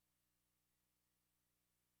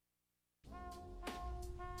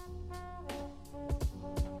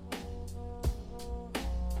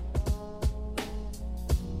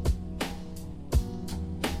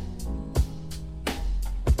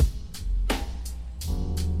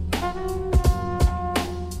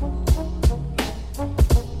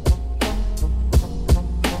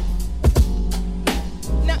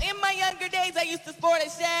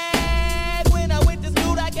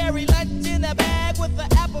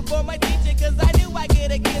before my teacher, cause I knew I'd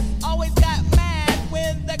get a kiss. Always got mad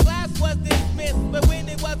when the class was dismissed, but when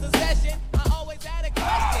it was a session, I always had a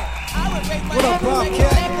question. I would raise my hand and make it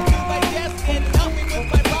back to my desk and help me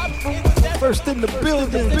with my problem. It was first in the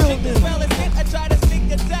building. I try to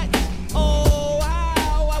sneak a touch. Oh,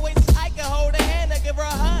 how I wish I could hold her hand and give her a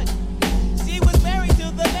hug. She was married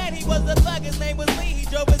to the man, he was a thug. His name was Lee. He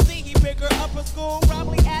drove a Z. He picked her up from school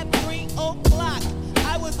probably at 3 o'clock.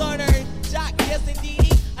 I was on her jock, yes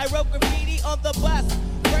indeedy. I wrote graffiti on the bus.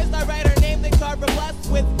 First I write her name, then carve a bus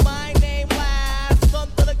with my name last. On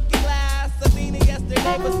the looking glass, I seen it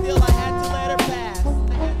yesterday, but still I had to let her pass.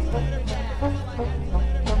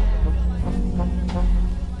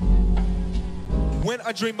 When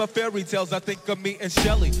I dream of fairy tales, I think of me and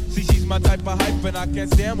Shelly. See, she's my type of hype, and I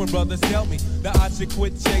can't stand when brothers tell me that I should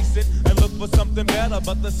quit chasing and look for something better.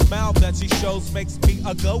 But the smile that she shows makes me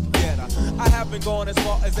a go-getter. I haven't gone as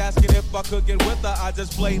far as asking if I could get with her. I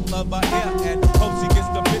just plain love her hair and hope she gets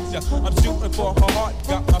the picture. I'm shooting for her heart,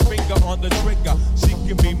 got my finger on the trigger. She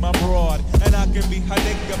can be my broad, and I can be her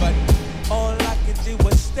nigga, but all I can do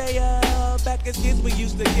is stay up. Back as kids we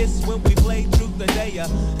used to kiss when we played truth or dare.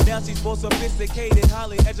 Now she's more sophisticated,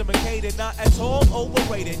 highly educated, not at all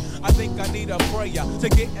overrated. I think I need a prayer to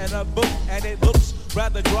get in a book, and it looks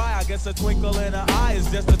rather dry. I guess a twinkle in her eye is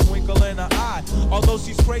just a twinkle in her eye. Although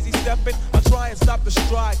she's crazy stepping, I'll try and stop the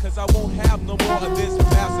stride, cause I won't have no more of this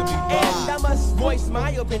passing me by. And I must voice my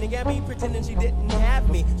opinion, and me pretending she didn't have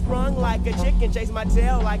me. Sprung like a chicken, chased my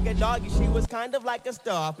tail like a doggy. She was kind of like a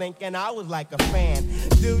star, thinking I was like a fan.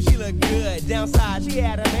 Dude, she looked good. Downside, she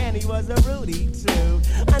had a man, he was a Rudy too.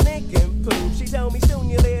 A Lincoln poop. She told me soon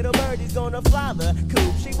your little birdie's gonna fly the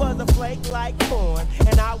coop. She was a flake like corn,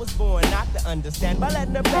 and I was born not to understand. By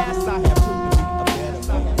letting her pass, I have proved to be a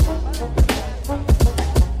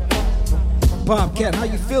better. Bobcat, how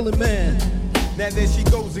you feeling, man? Now there she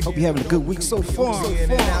goes again. Hope you're having a good week so far. And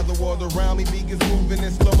now the world around me begins moving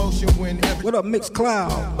in slow motion whenever. What up, Mixed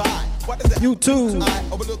Cloud? YouTube,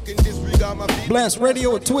 Blast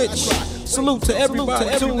Radio, Twitch. Salute to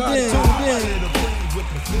everybody tuned in.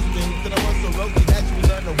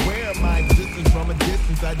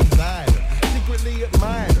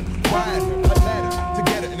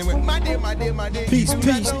 Peace,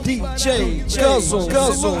 DJ,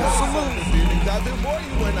 Guzzle. I've been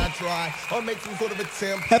worried when I try or make some sort of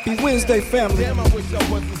attempt. Happy Wednesday, family. Damn, I wish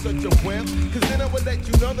I wasn't such a wimp. Cause then I would let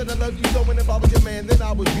you know that I love you so. And if I was your man, then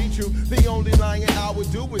I would beat you. The only lying I would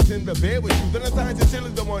do is in the bed with you. Then I signed to chill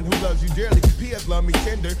is the one who loves you dearly. P.S. love me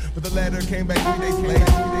tender, but the letter came back 3 days later.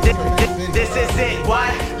 This is it,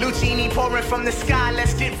 what? Lucini pouring from the sky,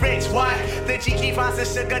 let's get rich, what? The Jiki Vines and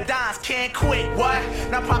Sugar Dimes can't quit, what?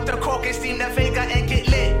 Now pop the cork and steam the Vega and get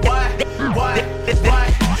lit, what?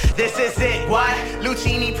 This is it, what?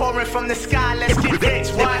 Lucini pouring from the sky, let's get rich,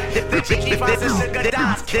 what? The Jiki Vines and Sugar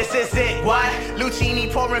Dimes. This is it, what?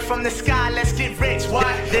 Lucini pouring from the sky, let's get rich, what?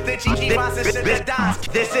 The Jiki Vines and Sugar Dimes.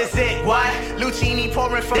 This is it, what? Lucini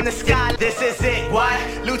pouring from the sky. This is it, what?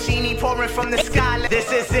 Lucini pouring from the sky.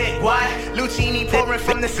 This is it, what? Lucini pouring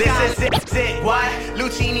from the sky. This is it, what?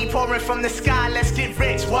 Lucini pouring from the sky, let's get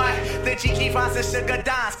rich, what? The Jiki Vines and Sugar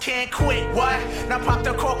Dimes can't quit, what? Now pop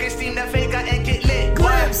the cork and steam the Vega and get lit,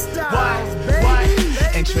 what? What?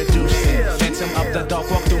 Introducing Phantom of the Dark,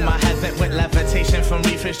 walk through my heaven with levitation from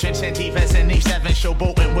reefers, drenching divas and Eve7,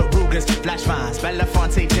 showboating with Rugers, Flash Vines,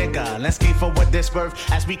 Belafonte Jigger. Let's skate forward this birth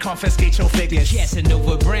as we confiscate your figures.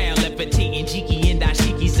 Casanova Brown, levitating Jiki and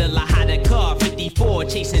Dashiki's a Lahada car, 54,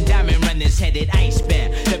 chasing diamond runners headed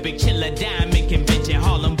icebound. The big chiller diamond convention,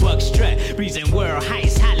 Harlem Buck strut, breezing world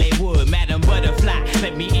heights, Hollywood, Madam Butterfly.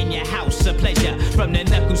 Let me in your house, a pleasure. From the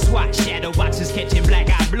knuckle swat, shadow boxes catching black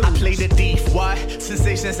eye blues. I play the thief, what?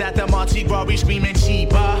 Sensations at the Mardi Gras, we screaming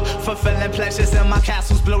Chiba. Fulfilling pleasures in my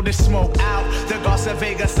castles, blow the smoke out. The Garza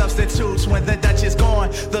Vega substitutes when the Dutch is gone.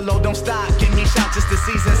 The load don't stop, give me shots, just the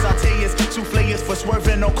season. Sauteas, souffleurs for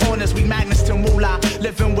swerving no corners. We magnets to moolah.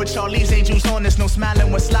 Living with Charlie's angels on us, no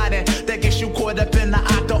smiling when sliding. That gets you caught up in the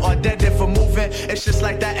octa or dead for moving. It's just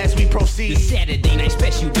like that as we proceed. The Saturday night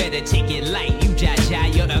special, better take it light. You jaja,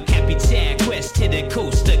 you're a capitan. Quest to the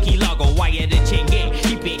coast, the Key Largo, wire the Chenge.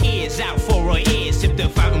 Keep your ears out for our ears. Sip the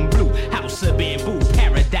fountain blue, house of bamboo,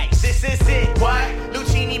 paradise. This is it, what?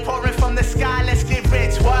 Lucini pouring from the sky, let's get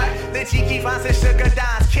rich, what? The Jiki Vines and Sugar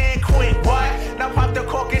Dimes can't quit, what? Now pop the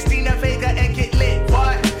cork and steam the Vega and get lit,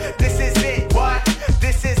 what? This is it, what?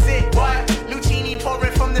 This is it, what? Lucini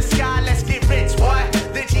pouring from the sky, let's get rich, what?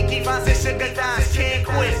 The Jiki Vines and Sugar Dimes can't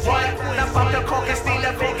quit, what? Now pop the cork and steam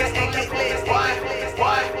the Vega and get lit, what?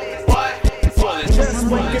 Just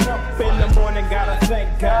waking up in the morning, gotta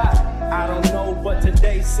thank God. I don't know, but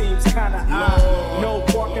today seems kinda odd. No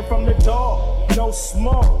parking from the dog, no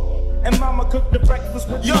smoke. And mama cooked the breakfast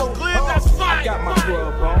with no Glib, that's fine. I got my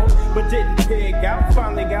grub on, but didn't pig out.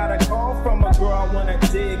 Finally got a call from a girl I wanna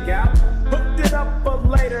dig out. Hooked it up for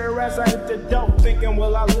later as I hit the dope, thinking,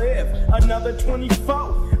 will I live another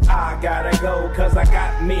 24? I gotta go, cause I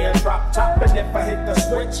got me a drop top. And if I hit the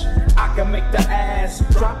switch, I can make the ass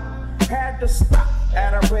drop. Had to stop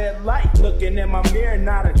at a red light, looking in my mirror,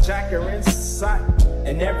 not a jacker in sight.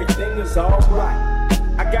 And everything is alright.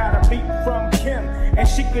 I got a beat from Kim, and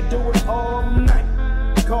she could do it all night.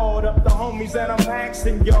 Called up the homies and I'm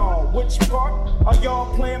asking y'all, which part are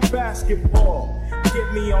y'all playing basketball?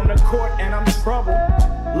 Get me on the court and I'm trouble.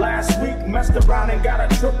 Last week messed around and got a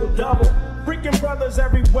triple-double. Freaking brothers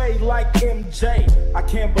every way like MJ. I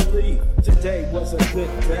can't believe today was a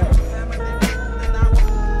good day.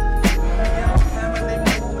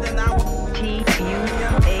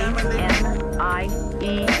 T-U-A-M-I-E.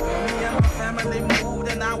 Family moved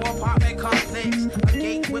in our apartment complex. A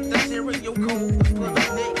gate with the serial code for the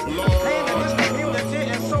next. Land in this community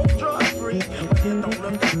and so drug-free. But it don't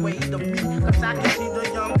look that way to me. Cause I can see the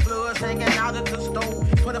young bloods hanging out at the stove.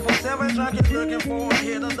 24/7 junkies looking for a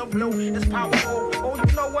hit of the blue. It's powerful. Oh,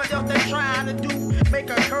 you know what else they're trying to do? Make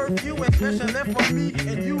a curfew, especially for me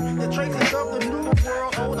and you. The traces of the new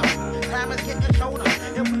world order. Time is getting shorter.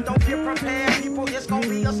 If we don't get prepared, people, it's gonna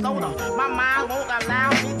be a slaughter. My mind won't allow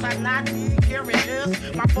me to not be curious.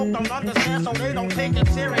 My folk don't understand, so they don't take it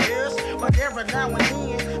serious. But every now and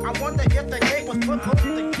then, I wonder if the gate was put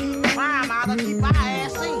open to keep crime out of keep our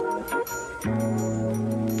ass in.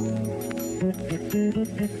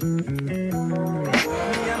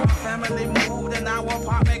 Family moved in our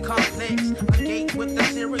apartment complex. A gate with the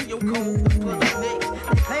serial code for the next.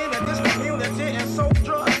 They claim that this community is so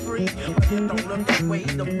drug-free, but it don't look that way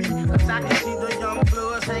to me. Cause I can see the young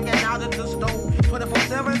bloods hanging out at the stove.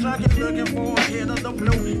 24/7 junkies looking for a hit of the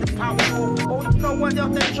blue. It's powerful. Oh, you know what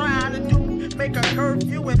else they're trying to do? Make a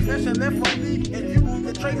curfew, especially for me and you.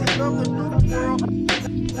 The traces of the new world.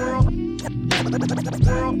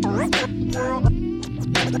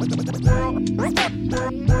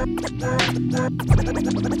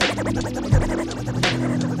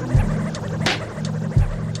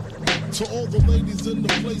 To all the ladies in the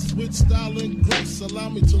place with style and grace, allow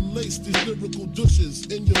me to lace these lyrical douches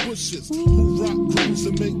in your bushes. Who rock grooves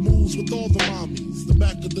and make moves with all the mommies. The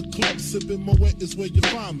back of the club sipping Moet is where you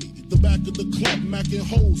find me. The back of the club macking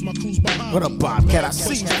holes, my crew's behind What me. up, Bobcat? I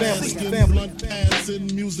see you, family. Blunt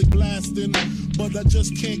passing, music blasting, but I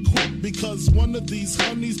just can't quit because one of these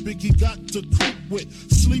honeys Biggie got to creep with,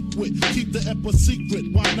 sleep with, keep the ep a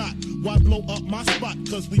secret. Why not? Why blow up my spot?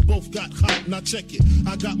 Cause we both got hot. Now check it.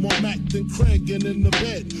 I got more Mac than Craig and in the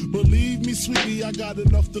bed. Believe me, sweetie, I got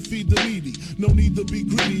enough to feed the needy. No need to be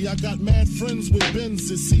greedy. I got mad friends with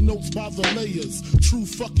Benzes. See notes by the layers. True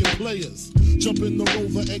fucking players. Jump in the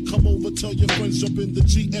Rover and come over. Tell your friends jump in the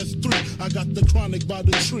GS3. I got the chronic by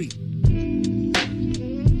the tree.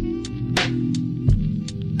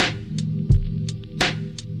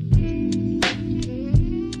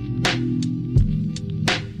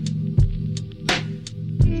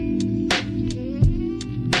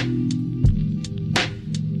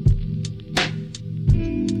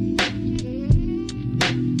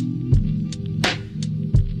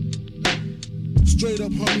 Straight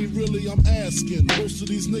up, honey, really, I'm asking. Most of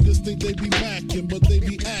these niggas think they be macking, but they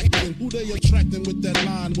be acting. Who they attracting with that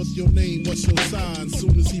line? What's your name? What's your sign?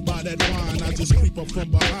 Soon as he buy that wine, I just creep up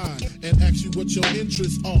from behind and ask you what your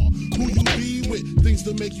interests are. Who you be with? Things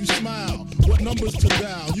to make you smile. What numbers to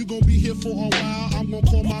dial? You gon' be here for a while? I'm gon'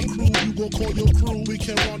 call my crew. You gon' call your crew. We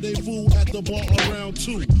can rendezvous at the bar around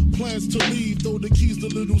 2. Plans to leave, throw the keys to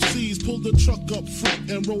little C's. Pull the truck up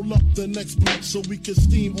front and roll up the next block so we can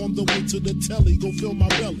steam on the way to the telly. Go fill my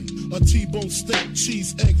belly. A T-bone steak,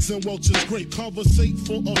 cheese, eggs, and Welch's grape. Conversate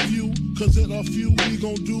for a few, cause in a few we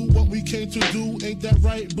gon' do what we came to do. Ain't that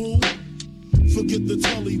right, boo? Forget the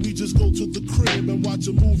telly, we just go to the crib and watch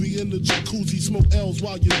a movie in the jacuzzi. Smoke L's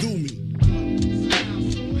while you do me.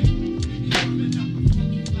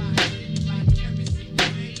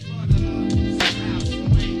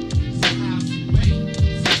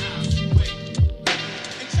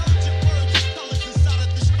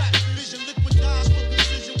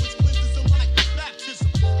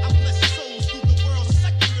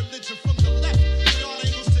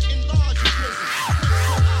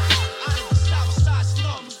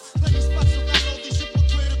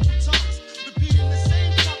 Repeating the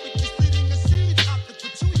same topic is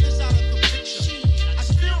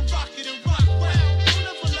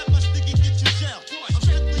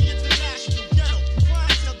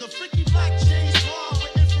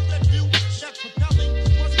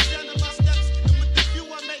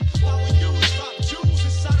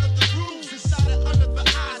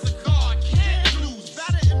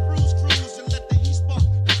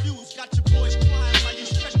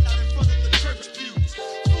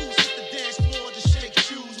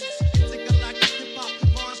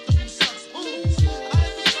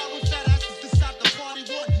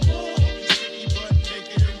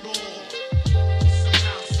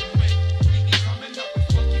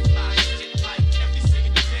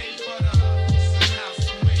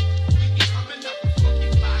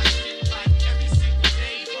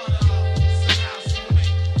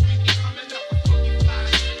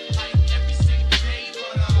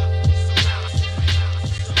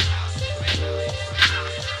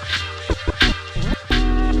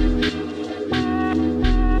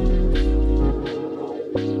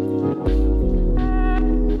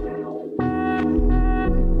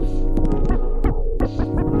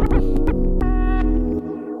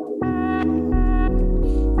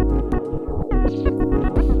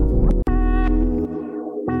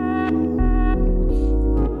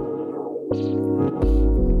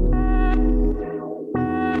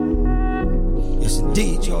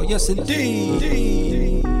yes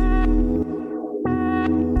indeed.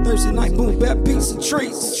 Thursday night boom bap beats and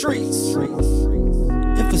treats.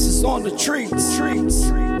 Emphasis on the treats.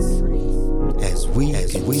 As we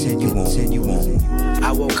continue on.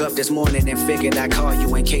 I woke up this morning and figured I'd call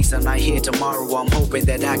you in case I'm not here tomorrow. I'm hoping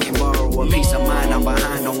that I can borrow a piece of mind. I'm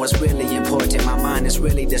behind on what's really important. My mind is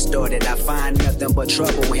really distorted. I find nothing but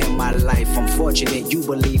trouble in my life. I'm fortunate you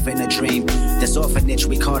believe in a dream. This orphanage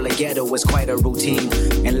we call a ghetto is quite a routine.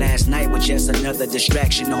 And last night was just another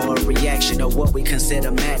distraction or a reaction of what we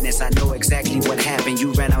consider madness. I know exactly what happened.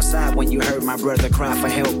 You ran outside when you heard my brother cry for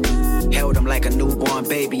help. Held him like a newborn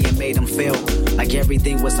baby and made him feel like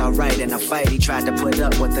everything was alright in a fight he tried to put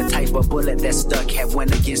up with. The type of bullet that stuck had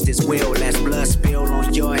went against his will. As blood spilled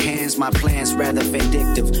on your hands, my plan's rather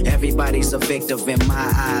vindictive. Everybody's a victim in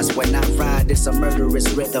my eyes. When I ride, it's a murderous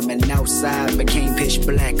rhythm. And outside became pitch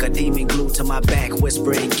black. A demon glued to my back,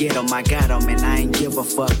 whispering, get him, I got him, and I ain't give a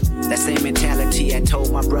fuck. That same mentality I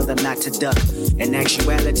told my brother not to duck. In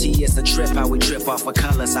actuality, it's a trip how we trip off of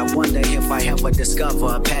colors. I wonder if I ever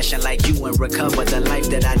discover a passion like you and recover the life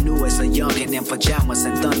that I knew as a youngin' in pajamas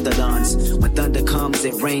and thunder guns. When thunder comes,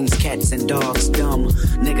 it rains cats and dogs dumb.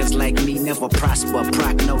 Niggas like me never prosper.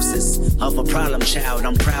 Prognosis of a problem child.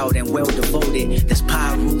 I'm proud and well devoted. This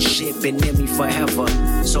Pyro shit been in me forever.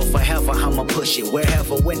 So forever I'ma push it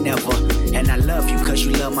wherever, whenever. And I love you cause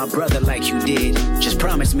you love my brother like you did. Just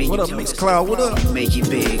promise me. What up, Mixcloud? What up? Make it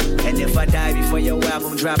big. And if I die before your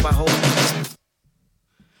album drop, I hope.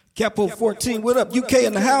 Capo 14, what up? UK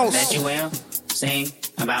in the house. That you will sing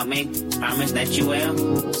about me. Promise that you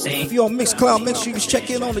will sing. If you're on Mixcloud, make sure you check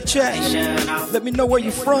in on the chat. Let me know where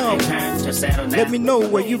you from. Let me know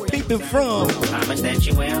where you peeping from. Promise that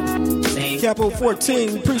you will sing. Capo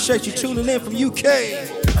 14, we appreciate you tuning in from UK.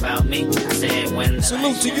 About me, I said when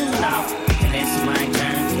salute to you. And it's my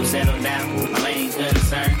turn to settle down. My lady's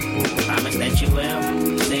concern. Promise that you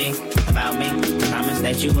will sing about me. Promise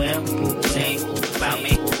that you will sing about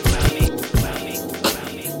me.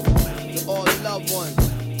 All the loved ones.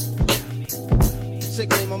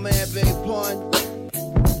 Particularly my man Big Pun,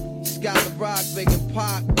 Skylar Rock, Big and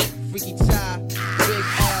Pac, Freaky Ty, Big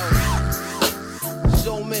L.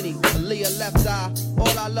 So many, Aaliyah Left Eye,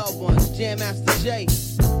 all our loved ones, Jam Master J.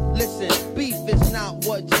 Listen, beef is not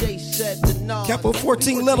what Jay said to know. Capo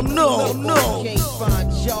 14, let them know. Can't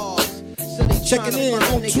find jobs. So they checking in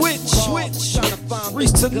on Twitch.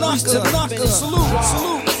 Reese Tanaka,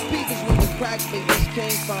 salute. Beef is when the crack babies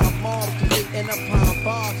can't find mom, cause they end up behind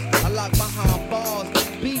bars. I lock behind bars.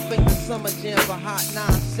 Beef ain't the summer jam for Hot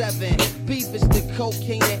 97. Beef is the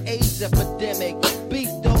cocaine and AIDS epidemic. Beef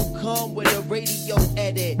don't come with a radio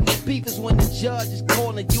edit. Beef is when the judge is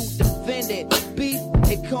calling you defendant. Beef,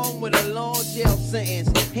 it come with a long jail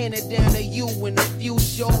sentence, handed down to you in a few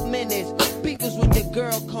short minutes. Beef is when your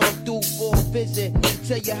girl come through for a visit,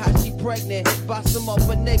 tell you how she pregnant by some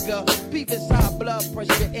other nigga. Beef is high blood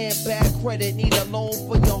pressure and bad credit. Need a loan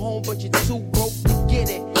for your home, but you're too broke to get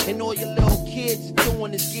it. And all your little kids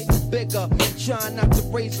doing is getting bigger, trying not to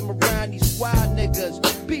raise them around these wild niggas.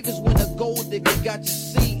 Beef is when a gold digger got your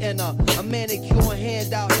seat in a manicure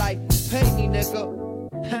hand out like, pay me, nigga.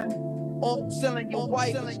 Or selling your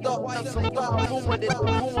wife and stuff like some ruined it.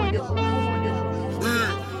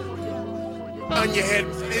 On your head,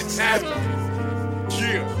 it's happening.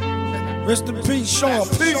 Yeah. Rest in peace, Sean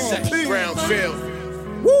P. Brownfield.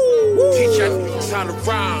 Woo! Teach our niggas how to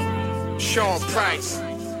rhyme. Sean Price.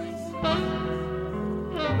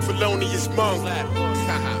 Felonious Monk.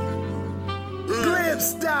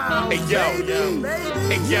 GLIBSTYLEZ, hey yo,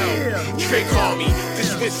 hey yo, trick on me. This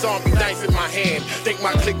Swiss Army knife in my hand. Think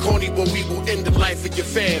my click corny, but we will end the life of your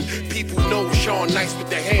fan. People know Sean nice with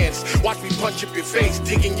their hands. Watch me punch up your face,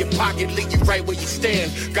 dig in your pocket, lick you right where you stand.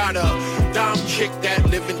 Got a dime chick that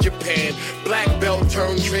live in Japan. Black belt,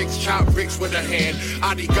 turn tricks, chop bricks with her hand.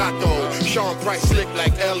 Arigato, Sean Price slick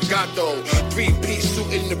like El Gato. 3-piece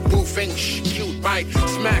suit in the booth, ain't cute, right?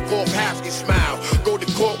 Smack off half your smile. Go to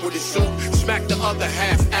court with a suit, smack the other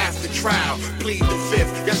half after trial. Plead the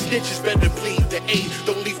fifth, your snitches better plead the eighth.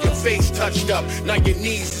 Don't leave your face touched up, now your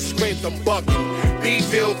knees scraped, I'm bugging.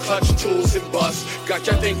 B-Ville, clutch tools and bust. Got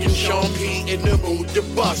ya thinking Sean P in the mood to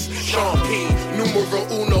bust. Sean P, numero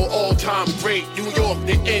uno, all-time great. New York,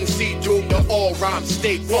 the NC, do the all-rhyme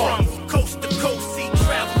state farm. From coast to coast, see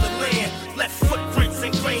travel the land. Left footprints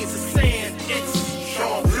and grains of sand. It's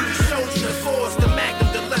Sean P. Shows you the force, the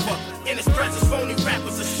magnum deliver. In his presence, phony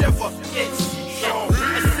rappers a shiver. It's Sean P.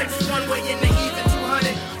 A 6-1 way in the even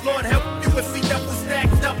 200. Lord help you if he double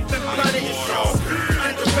stacked up and blooded. It's Sean P.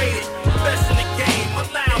 Underrated, best in the game.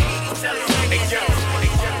 Allow me to tell you.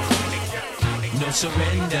 No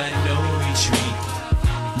surrender, no retreat.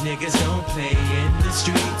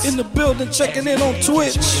 the building, checking in on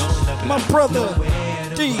Twitch. My brother,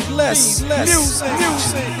 GLIBSTYLEZ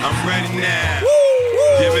music. I'm ready now.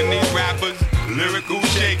 Giving these rappers lyrical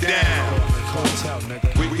shakedown.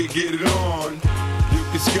 We can get it on. You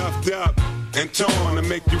get scuffed up and torn to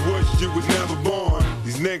make you wish you was never born.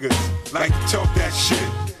 These niggas like to talk that shit.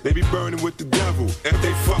 They be burning with the devil. If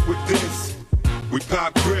they fuck with this, we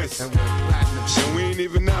pop Chris. And we ain't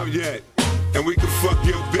even out yet. And we can fuck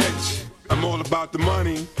your bitch. I'm all about the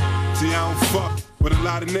money. See, I don't fuck with a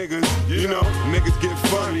lot of niggas. You know, niggas get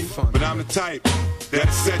funny. But I'm the type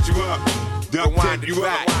that'll set you up, duct tape you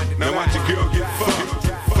up. Now watch your girl get fucked.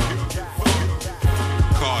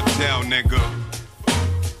 Cartel, nigga.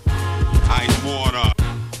 Ice water.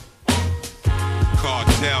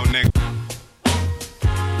 Cartel, nigga.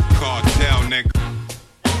 Cartel, nigga.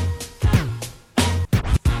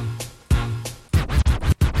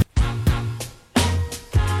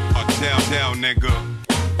 Cartel, nigga.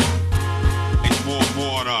 Ice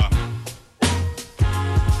water.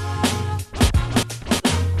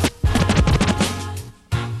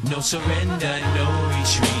 No surrender, no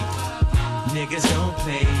retreat. Niggas don't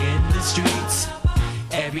play in the streets.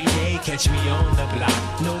 Every day catch me on the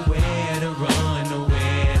block. Nowhere to run,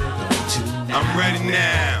 nowhere to go to now. I'm ready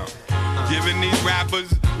now. Giving these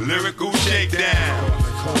rappers lyrical shakedown.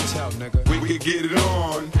 We can get it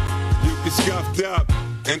on. You get scuffed up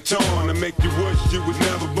and torn to make you wish you was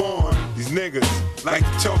never born. These niggas like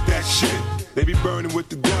to talk that shit. They be burning with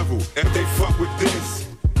the devil. If they fuck with this,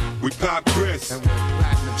 we pop Chris.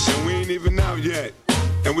 And we ain't even out yet.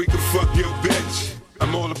 And we can fuck your bitch.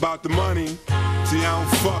 I'm all about the money. See, I don't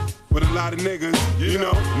fuck with a lot of niggas. You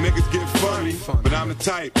know, niggas get funny. But I'm the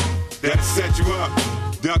type that'll set you up,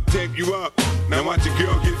 duct tape you up. Now watch your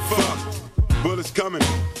girl get fucked. Bullets coming,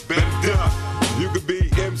 better duck. You could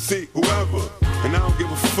be MC, whoever. And I don't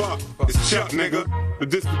give a fuck. It's Chuck, nigga. But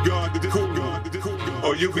disregard the cool guard.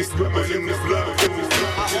 Or you be swimming in the blood.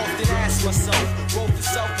 I often ask myself, roll for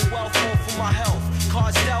self and wealth, roll for my health.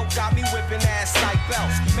 Cards dealt, got me whipping ass like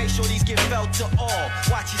belts. Make sure these get felt to all.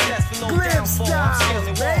 Watch these sets for no downfall. I'm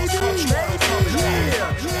scaling walls.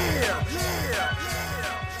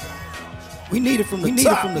 We need it from the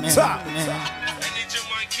top, man.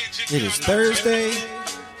 It is Thursday,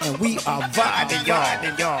 and we are vibing,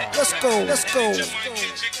 y'all. Let's go.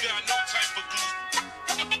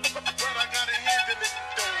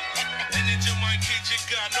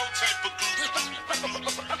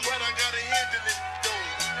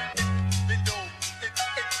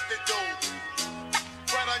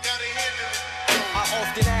 I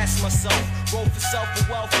often ask myself, roll for self and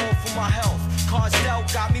wealth, roll for my health. Cards dealt,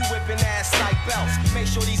 got me whipping ass like belts. Make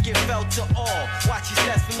sure these get felt to all. Watch these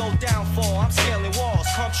sets for no downfall. I'm scaling walls,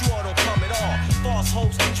 come true or don't come at all. False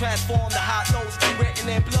hopes transform the hot notes, written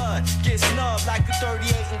in blood. Get snubbed like a 38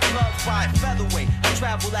 in clubs by featherweight. I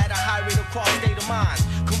travel at a high rate across state of mind.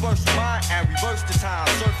 Converse the mind and reverse the time.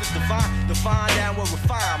 Surface divine, define downward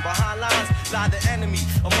refine. Behind lines lie the enemy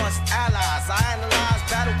amongst allies. I analyze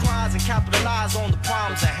battle cries and capitalize on the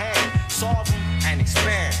problems at hand. Solve them and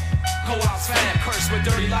expand. Go out fam, cursed with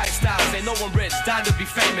dirty lifestyles. Ain't no one rich, dying to be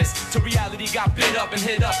famous. To reality got bit up and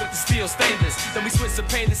hit up with the steel stainless. Then we switch to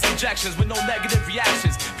painless injections with no negative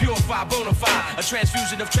reactions. Purify, bona fide, a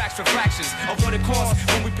transfusion of tracks for fractions of what it costs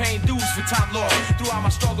when we paying dues for time lost. Throughout my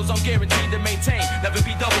struggles, I'm guaranteed to maintain, never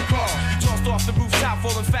be double crossed. You tossed off the rooftop,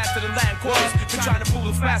 falling faster than land quarters. Been trying to pull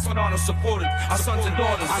a fast one on us, supported our sons and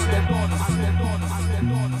daughters.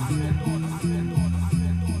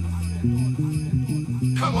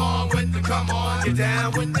 Come on with the come on, get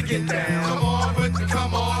down with the get down. Come on with the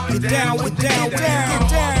come on, get down with down. Come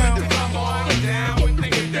on, get down with the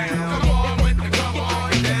get down. Come on with the come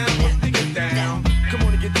on, get down with the get down. Come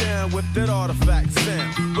on and get down with that artifact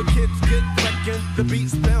sound. But kids get wrecking, the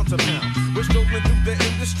beat's bound to pound. We're strolling through the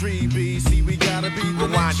industry, BC. We gotta be the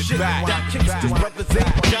next shit. Got kicks to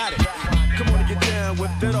represent, got it. Come on and get down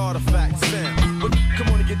with that artifact sound. But come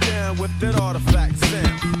on and get down with that artifact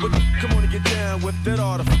sound. But come on and get down with that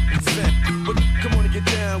artifact sound. But come on and get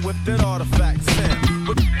down with that artifact sound.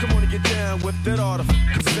 But come on and get down with that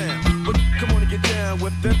artifact sound. But come on and get down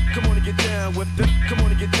with that. Come on and get down with that. Come on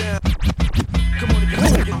and get down. Come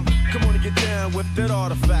on and get down with that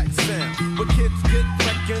artifact sound. But kids get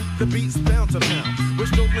wrecking, the beat's bound to pound. We're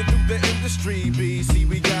strolling through the industry, BC.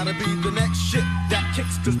 We gotta be the next shit that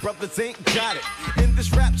kicks, cause brothers ain't got it. In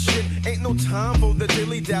this rap shit, ain't no time for the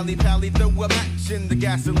dilly-dally pally. Throw a match in the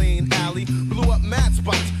gasoline alley. Blew up mad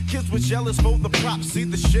spots, kids were jealous for the props. See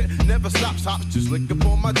the shit never stops, hops just lick up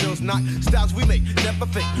on my jaws. Knock styles we make, never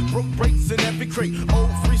fake. Broke breaks in every crate. Old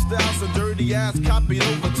freestyles and dirty ass copied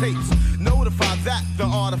over tapes. Notify that the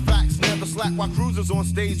artifacts never the slack while cruisers on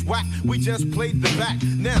stage whack. We just played the back.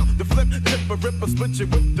 Now the flip, tip, a ripper, split you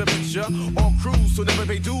with the picture. All crews, so never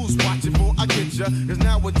pay dues. Watch it for I get ya. Cause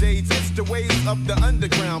nowadays it's the ways of the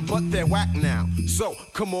underground, but they're whack now. So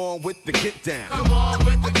come on with the get down. Come on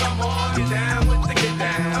with the come on, get down with the get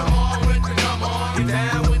down. Come on with the come on, get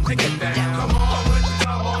down with the get down. Come on with the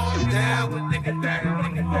come on, get down with the get down.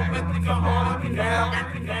 Come on with the come on, get down.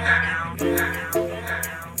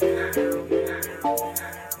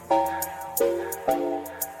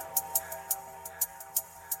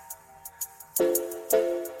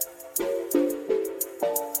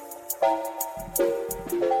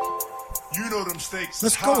 Mistakes.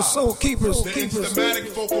 Let's go, Soul Keepers. The systematic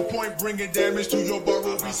focal point bringing damage to your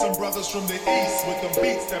burrow. Be some brothers from the east with the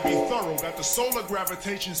beats that be thorough. Got the solar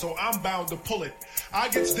gravitation, so I'm bound to pull it. I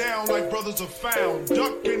gets down like brothers are found,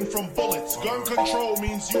 ducking from bullets. Gun control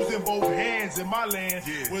means using both hands in my land,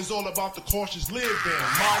 where it's all about the cautious live in.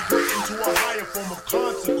 Migrate into a higher form of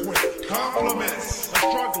consequence. Compliments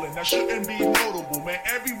are struggling, that shouldn't be notable. Man,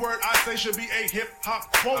 every word I say should be a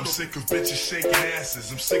hip-hop quote. I'm sick of bitches shaking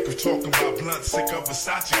asses. I'm sick of talking about blunt, sick of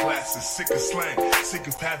Versace glasses, sick of slang, sick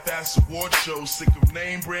of half-ass award shows, sick of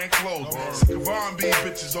name brand clothes, sick of R&B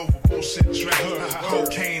bitches over bullshit tracks,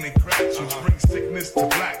 cocaine and cracks, which bring sickness to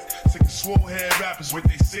blacks, sick of swole head rappers with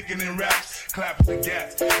they sickening raps, claps and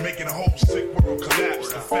gats, making a whole sick world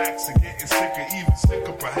collapse. The facts are getting sicker, even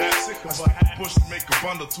sicker perhaps. I stick a push to make a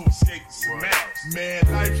bundle to escape the synapse. Man,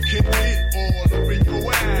 life can get all up in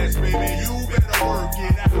your ass, baby. You better work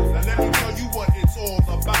it out. Now let me tell you what it's all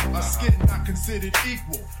about. A skin not considered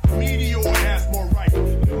equal. Meteor has more right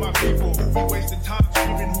than my people who be wasting time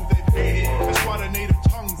screaming who they hated. That's why the native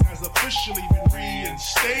tongues has officially been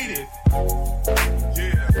reinstated.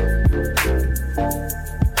 Yeah.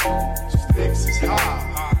 Stakes is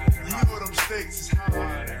high. You know them stakes is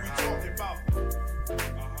high. We talking about.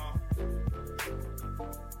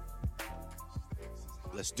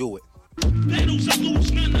 Let's do it. Battles I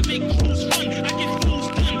lose none, I make crews run, I get fools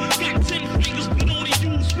done. Got 10 fingers, but only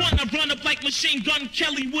use one. I run up like Machine Gun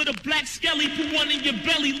Kelly with a black skelly. Put one in your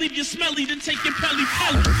belly, leave you smelly, then take your pelly.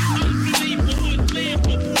 I'm the neighborhood lamp,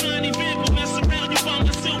 but Punani Vamper. Mess around, you find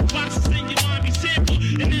my silk boxes and your mommy sample.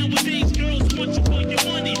 And nowadays, girls want you for your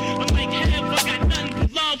money. I'm like, have I got nothing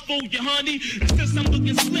but love for you, honey. And since I'm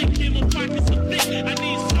looking slick, and my pockets are thick, I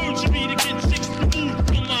need surgery to get chicks removed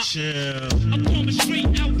from my I'm coming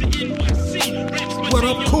straight out the NYC. Raps What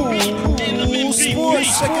up, cool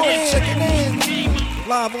sports? Checking in.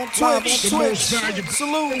 Live on Twitch. The most valuable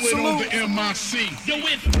Salute. on the MIC. Yo,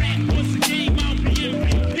 if rap was a game, I'll be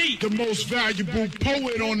MVP. The most valuable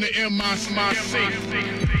poet on the MIC.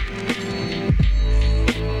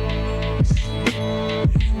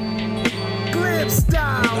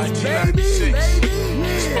 GLIBSTYLEZ, baby.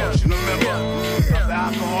 Dysfunctional member of the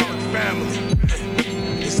alcoholic family.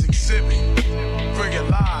 It's Exhibit. Bring it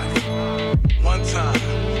live. One time.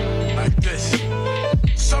 Like this.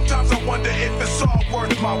 Sometimes I wonder if it's all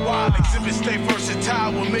worth my while. Exhibit stay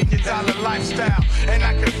versatile with $1 million lifestyle. And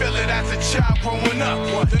I can feel it as a child growing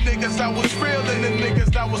up. The niggas that was real and the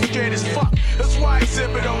niggas that was scared as fuck. That's why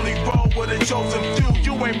Exhibit only roll with a chosen few.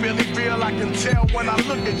 You ain't really real, I can tell when I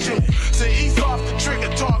look at you. So ease off the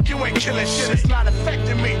trigger talk, you ain't killing shit, it's not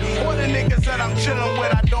affecting me. All the niggas that I'm chilling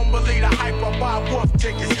with, I don't believe the hype or buy wolf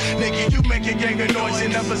tickets. Nigga, you make a gang of noise you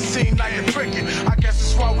never seen like a cricket. I guess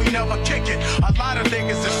that's why we never kick it. A lot of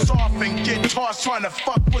niggas is soft and get tossed trying to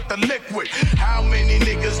fuck with the liquid. How many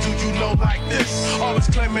niggas do you know like this? Always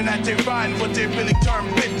claiming that they riding, but they really turn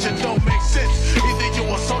bitch. It don't make sense. Either you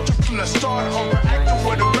a soldier from the start or an actor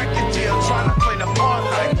with a record deal trying to play the part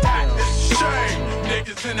like that. It's a shame.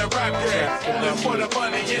 Niggas in the rap game, only for the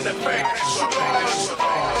money in the bank.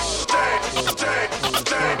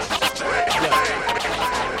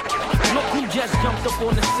 Look who just jumped up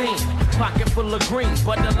on the scene. Pocket full of green,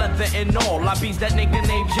 butter leather and all. I beats that nigga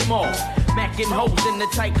named Jamal. Macking hoes in the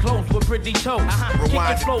tight clothes with pretty toes.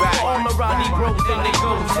 Kicking flows for all the Roddy bros and they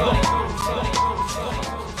go slow.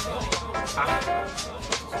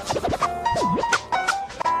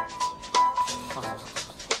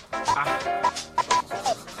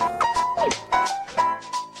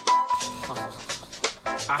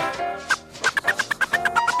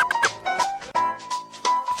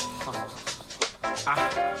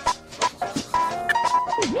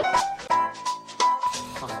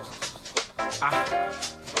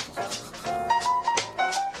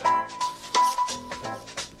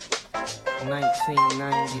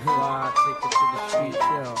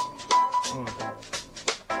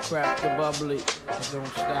 Crack the bubbly, don't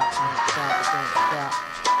stop.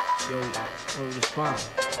 Yo, hold the spine.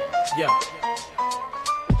 Yeah.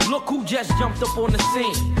 Look who just jumped up on the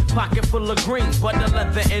scene. Pocket full of green, but the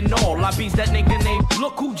leather and all. I beats that nigga named.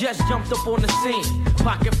 Look who just jumped up on the scene.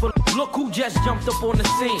 Pocket full. Look who just jumped up on the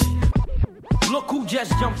scene. Look who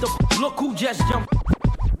just jumped up. Look who just jumped.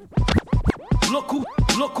 Look who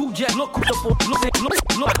just look who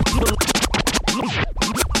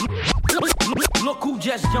look who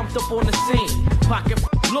just jumped up on the scene. Pocket.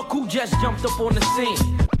 Look who just jumped up on the scene.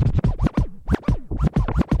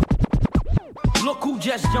 Look who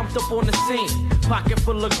just jumped up on the scene. Pocket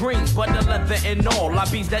full of green, but the leather and all. I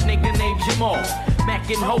beats that nigga named Jamal.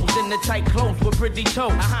 Macking hoes in the tight clothes with pretty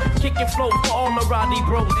toes. Kicking flows for all the Roddy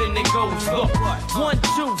bros, and it goes. Look,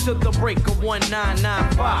 1-2 to the break of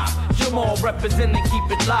 1995. Jamal representing, keep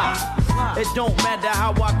it live. It don't matter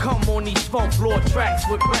how I come on these funk floor tracks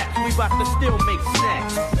with raps. We bout to still make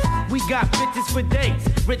snacks. We got bitches for days,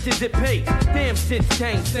 rich as it pays. Damn shit's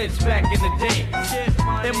changed since back in the day.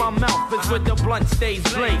 In my mouth is where the blunt stays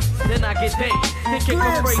blazed. Then I get dazed, thinking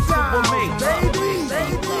the phrase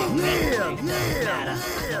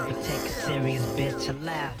Never take a serious bitch and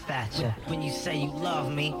laugh at you. When you say you love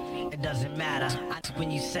me, it doesn't matter. When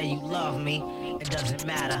you say you love me, it doesn't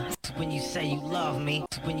matter. When you say you love me,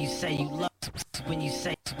 when you say you love, when you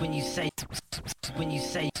say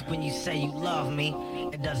you love me,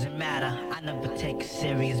 it doesn't matter. I never take a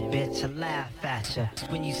serious bitch and laugh at you.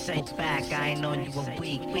 When you say back, I ain't known you a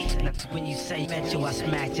week. When you say met you, I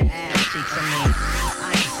smacked your ass cheeks. I mean,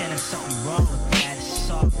 I ain't saying there's something wrong with that. It's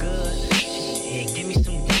all good. Yeah, give me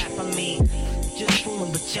some gap. I mean, just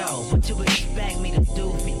fooling, but yo, what you expect me to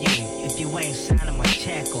do for you if you ain't signing my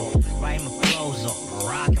check or writing my clothes or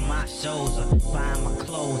rocking my shows or buying my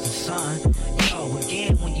clothes or something? Yo,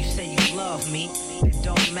 again, when you say you love me, it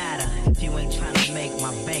don't matter if you ain't trying to make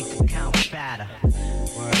my bank account fatter.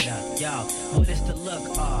 Word up, yo, what is the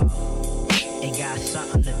look of? It got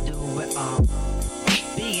something to do with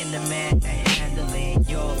being the man and handling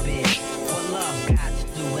your biz. What love got to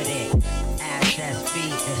do with it? SSB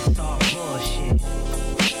is all bullshit.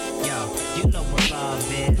 Yo, you know what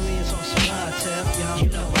love is. It's on some love tip, yo. You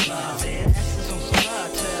know what love is. It's on some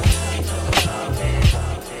love tip. You know what love is.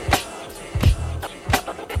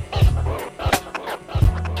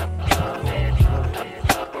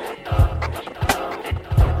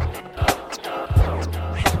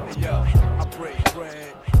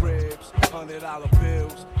 $100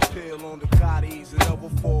 bills, pill on the Gottis and over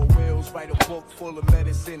 4 wheels. Write a book full of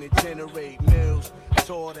medicine and generate mills.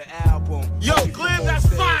 Tour the album. Yo, Glib, that's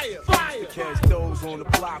fire! Fire! Catch those on the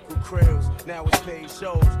block with krills. Now it's paid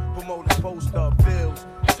shows, promoters post up bills.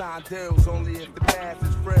 Sign deals only if the math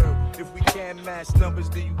is real. If we can't match numbers,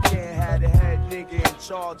 then you can't have the head nigga in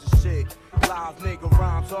charge of shit. Live nigga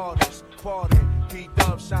rhymes artists, pardon.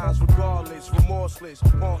 P-Dub shines regardless, remorseless.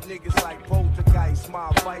 Haunt niggas like poltergeist. My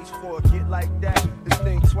advice for a kid like that is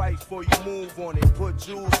think twice before you move on it. Put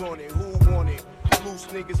jewels on it, who want it? Loose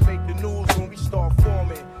niggas make the news when we start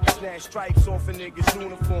forming. Snatch stripes off a nigga's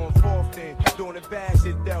uniform, often. Doing the bad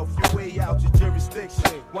shit, Delph, you way out your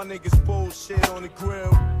jurisdiction. Why niggas bullshit on the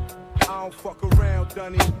grill? I don't fuck around,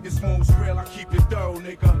 Dunny. It's most real, I keep it thorough,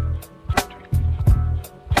 nigga.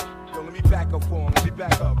 Yo, let me back up for him, let me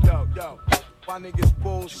back up, yo. Why niggas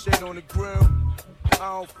bullshit on the grill? I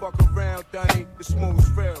don't fuck around, Dunny. It's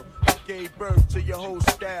most real. I gave birth to your whole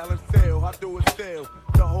style and feel. How do it feel?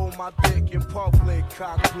 To hold my dick in public,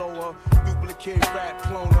 cock blower, duplicate rap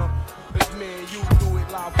cloner. It's me and you do it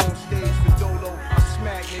live on stage for Dolo. I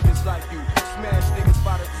smack niggas like you, smash niggas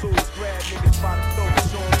by the tools, grab niggas by the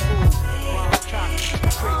throats on food. Rhymes cocky,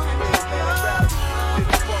 crazy niggas let it rally.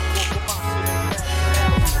 Didn't fuck over my shit and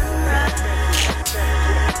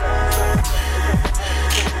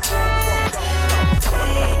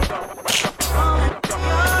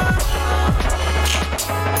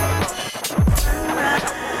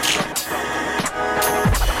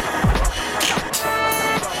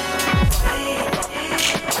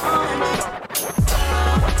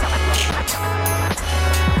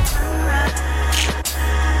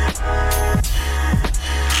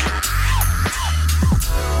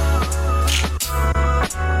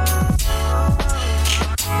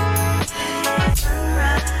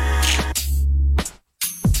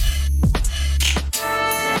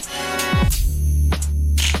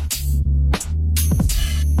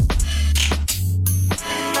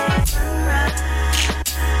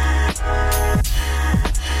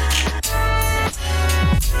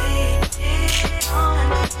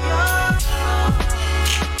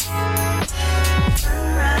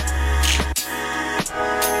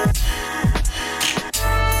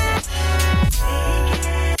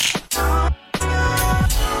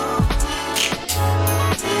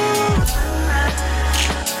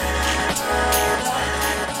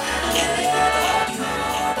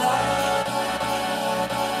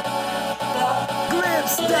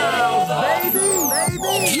GLIBSTYLEZ, baby,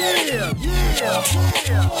 yeah.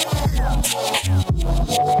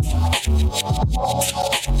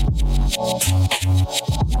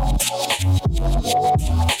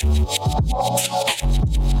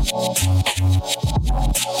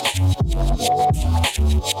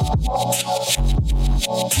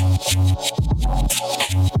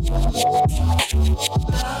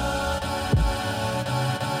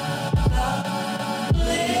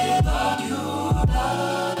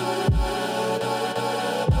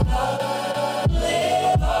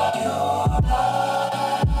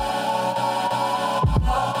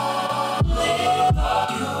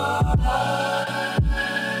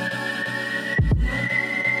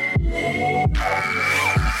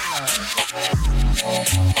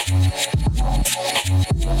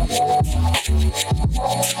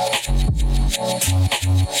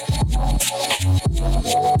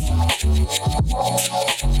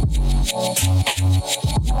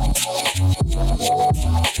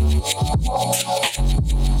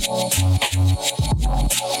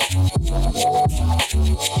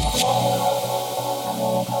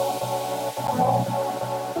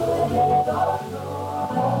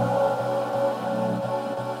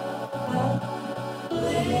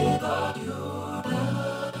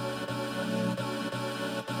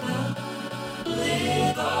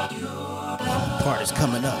 Party's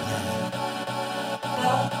coming up, man.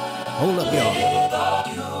 Hold up, y'all.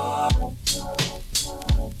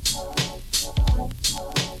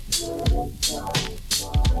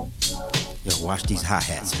 Yo, watch these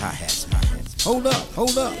hi-hats. Hold up.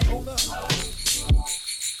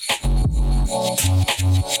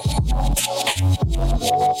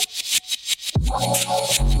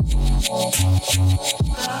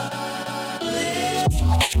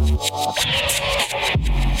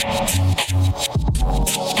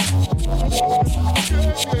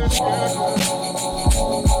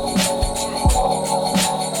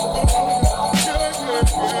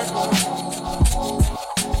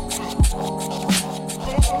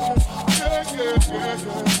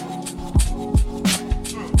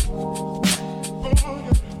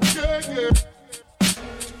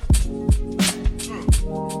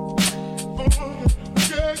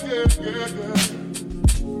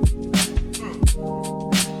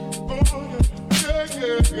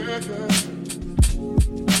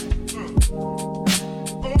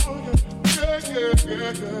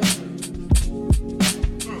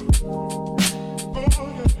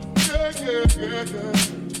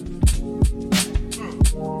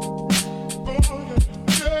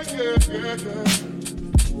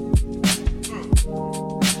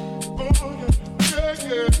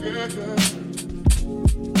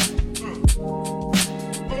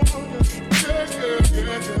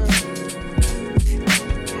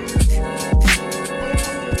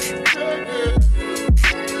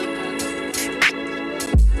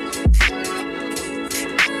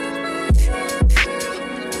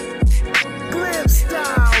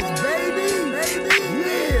 GLIBSTYLEZ, baby,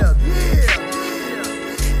 yeah.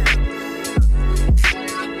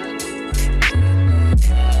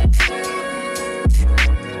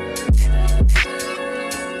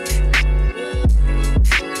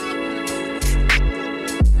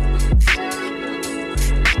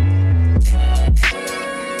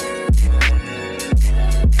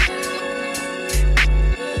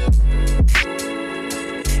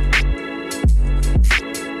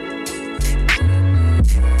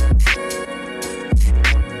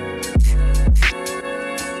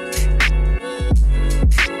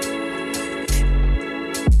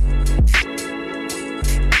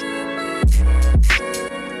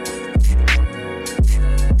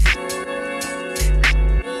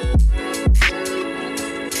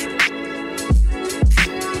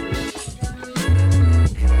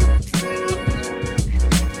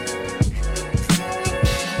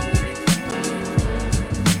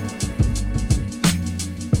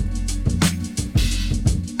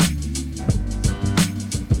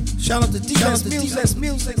 Shout out to DLS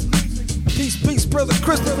Music. Peace, brother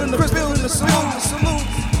Christopher in the building. Salute.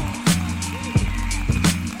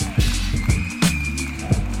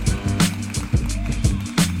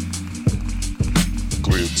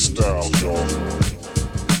 GLIBSTYLEZ, y'all.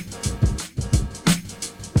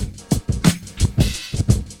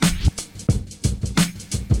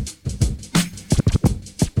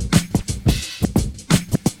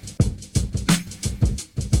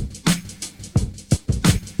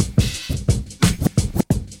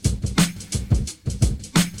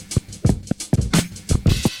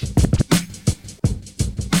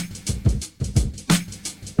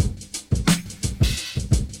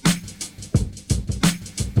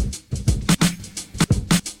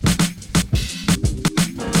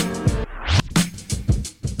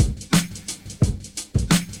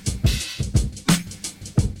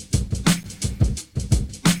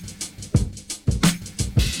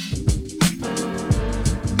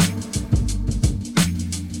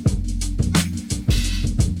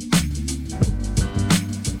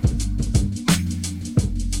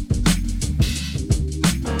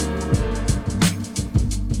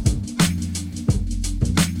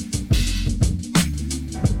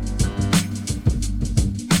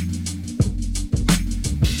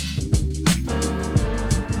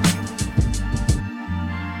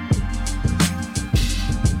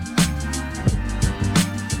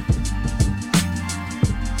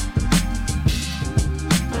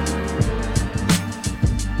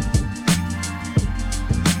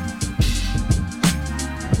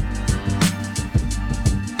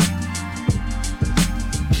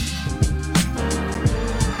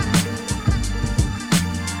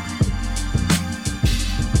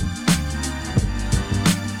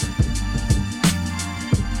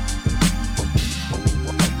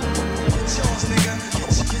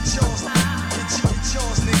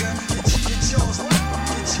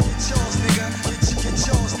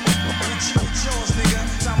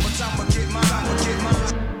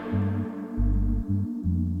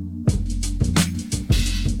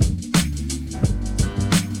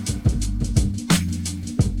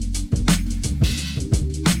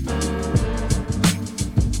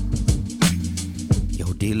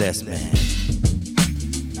 GLIBSTYLEZ, man.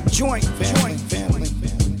 Joint family.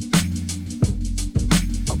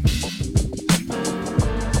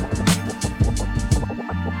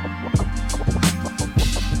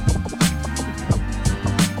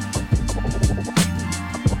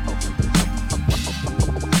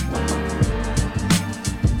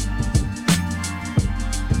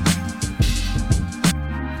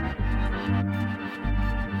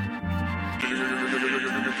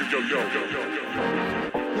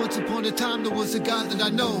 Once upon a time there was a guy that I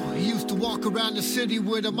know. He used to walk around the city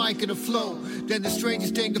with a mic and a flow. Then the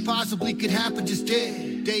strangest thing that possibly could happen just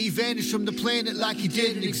did. Day he vanished from the planet like he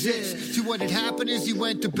didn't exist. See, what had happened is he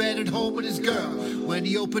went to bed at home with his girl. When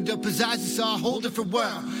he opened up his eyes, he saw a whole different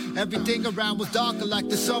world. Everything around was darker, like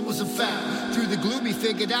the sun wasn't found. Through the gloom he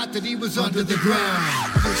figured out that he was under the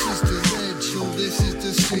ground. This is the ledge, oh this is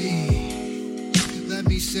the sea. Let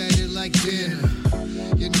me set it like dinner.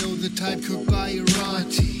 You know the type cooked by your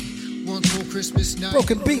auntie. One whole Christmas night.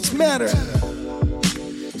 Broken beats matter.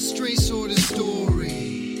 Straight sort of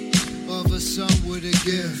story of a son with a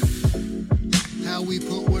gift. How we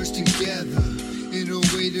put words together in a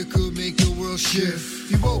way that could make the world shift.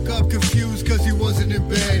 He woke up confused cause he wasn't in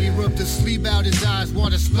bed. He rubbed the sleep out his eyes,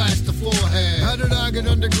 water splashed the forehead. How did I get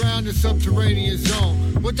underground in subterranean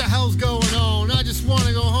zone? What the hell's going on? I just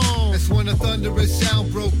wanna go home. That's when a thunderous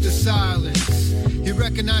sound broke the silence. He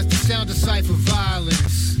recognized the sound of cipher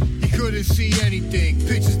violence. He couldn't see anything,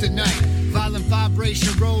 pitches the night. Violent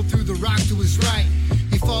vibration rolled through the rock to his right.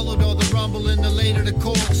 He followed all the rumble in the later the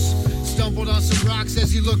course. Stumbled on some rocks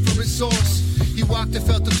as he looked for his source. He walked and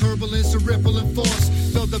felt the turbulence, a ripple and force.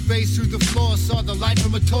 Felt the bass through the floor, saw the light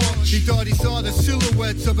from a torch. He thought he saw the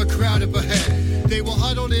silhouettes of a crowd up ahead. They were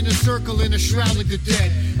huddled in a circle in a shroud like the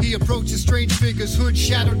dead. He approached the strange figures, hood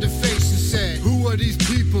shadowed their face and said, "Who are these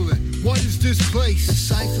people and what is this place?" The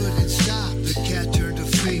cipher had stopped, the cat turned to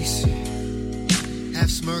face it. Half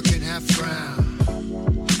smirk and half frown,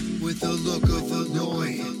 with a look of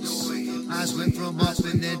annoyance. Eyes went from up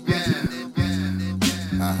and then down.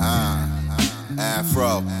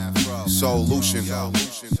 Afro, solution.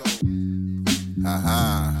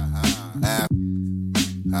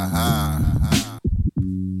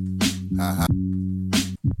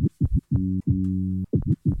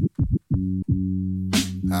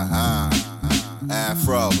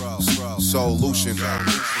 Afro, solution.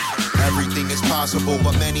 Everything is possible,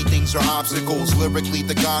 but many things are obstacles. Lyrically,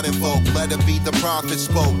 the God invoke. Let it be the prophet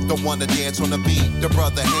spoke. The one to dance on the beat. The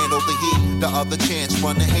brother handle the heat. The other chance,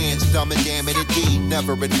 run the hands. Dumb and damn it indeed.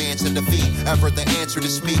 Never advance in defeat. Ever the answer to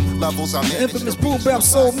speak. Levels I managed Infamous Boom Bap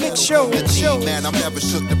Soul Mix Show. Man, I'm never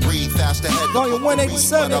shook to breathe. Fast ahead. Volume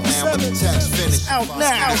 187. But a man with the text finished. Out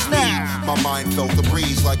now. My mind felt the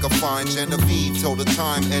breeze like a fine Genevieve. Till the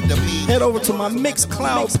time end of me. Head over to my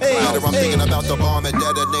Mixcloud page. I'm thinking about the bomb and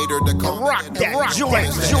detonator. Rock that joint.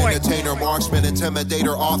 Entertainer, marksman,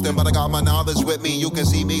 intimidator often, but I got my knowledge with me. You can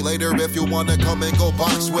see me later if you wanna come and go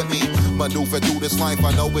box with me. Maneuver through this life,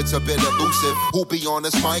 I know it's a bit elusive. Who be on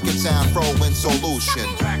this mic? It's Afro in solution.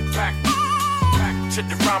 Back to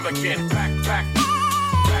the rhyme again. Back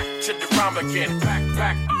to the rhyme again. Back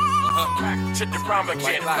to the rhyme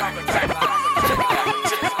again. Back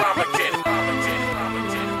to the rhyme again.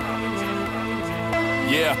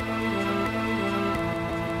 Yeah.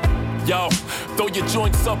 Yo, throw your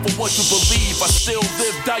joints up for what you believe. I still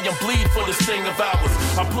live, die, and bleed for this thing of ours.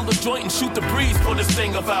 I pull a joint and shoot the breeze for this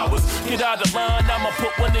thing of ours. Get out of line, I'ma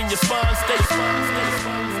put one in your spine. Stay.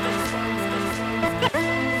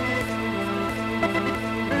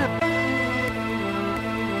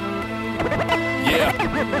 Yeah.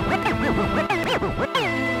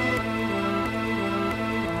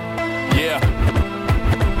 Yeah.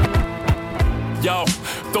 Yo,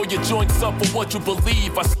 throw your joints up for what you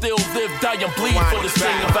believe. I still live, die, and bleed for this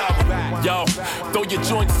thing of ours. Yo, throw your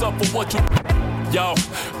joints up for what you. Yo,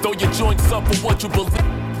 throw your joints up for what you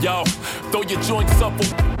believe. Yo, throw your joints up for.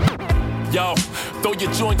 Yo, throw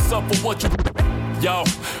your joints up for what you. Yo,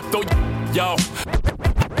 throw.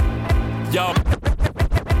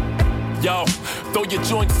 Yo, throw your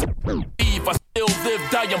joints up. I still live,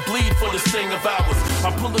 die, and bleed for this thing of ours. I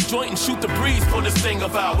pull a joint and shoot the breeze for this thing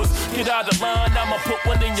of ours. Get out of line, I'ma put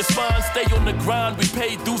one in your spine. Stay on the grind, we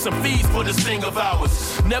pay dues and fees for this thing of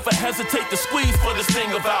ours. Never hesitate to squeeze for this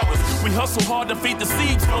thing of ours. We hustle hard and feed the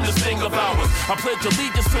seeds from this thing of ours. I pledge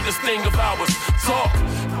allegiance to this thing of ours. Talk.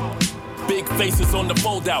 Big faces on the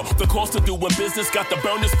fold out. The cost of doing business got the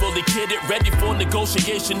burners fully kitted, ready for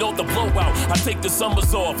negotiation or the blowout. I take the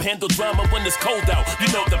summers off, handle drama when it's cold out. You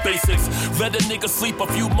know the basics. Let a nigga sleep a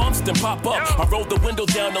few months, then pop up. I roll the window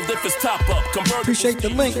down to lift his top up. Appreciate the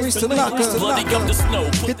link, Reese Tanaka.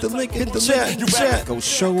 Hit the link in the chat. Go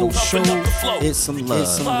show it's some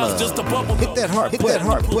love. Hit that heart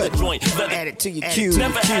button. Add it to your queue.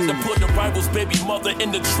 Never had to put a rival's baby mother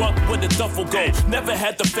in the trunk where the duffel go. Never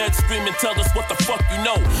had the feds scream and tell us what the fuck you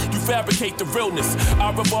know. You fabricate the realness.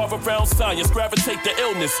 I revolve around science, gravitate the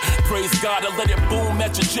illness. Praise God, I let it boom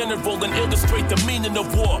at your general and illustrate the meaning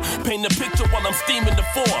of war. Paint a picture while I'm steaming the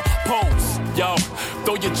four. Pose, yo.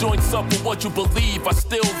 Throw your joints up with what you believe. I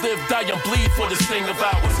still live, die, and bleed for this thing of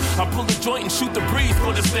ours. I pull a joint and shoot the breeze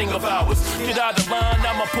for this thing of ours. Get out of line,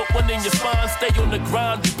 I'ma put one in your spine. Stay on the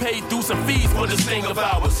grind, be paid dues and fees for this thing of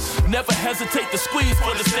ours. Never hesitate to squeeze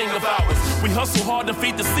for this thing of ours. We hustle hard and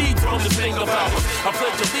feed the seeds from this thing of ours. I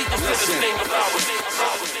pledge allegiance to this thing of ours.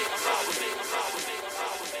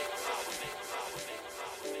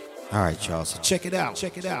 All right, y'all, so check it out.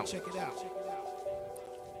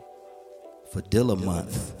 For Dilla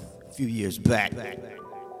Month, a few years back,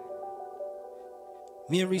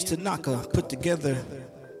 me and Reese Tanaka put together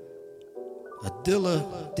a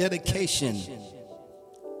Dilla dedication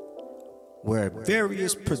where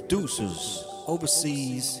various producers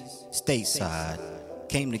overseas, stateside,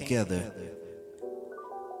 came together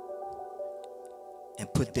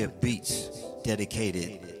and put their beats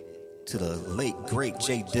dedicated to the late, great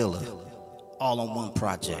J Dilla, all on one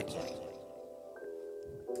project.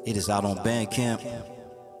 It is out on Bandcamp.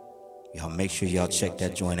 Y'all make sure y'all check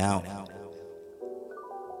that joint out.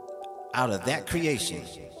 Out of that creation,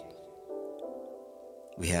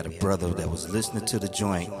 we had a brother that was listening to the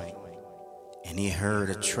joint, and he heard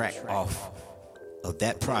a track off of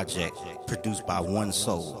that project produced by One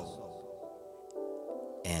Soul.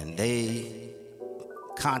 And they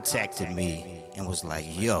contacted me and was like,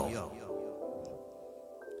 yo,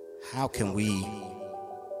 how can we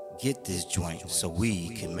get this joint so we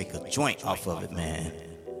can make a joint off of it, man?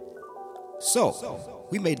 So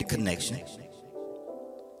we made the connection.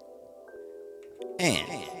 And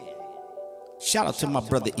shout out to my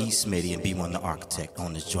brother E. Smitty and B1 the Architect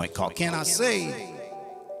on this joint called Can I Say,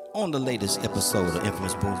 on the latest episode of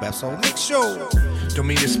Infamous Boom Bap. So make sure. Don't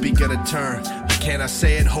mean to speak out of turn, but can I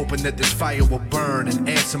say it, hoping that this fire will burn and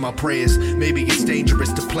answer my prayers. Maybe it's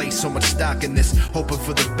dangerous to place so much stock in this, hoping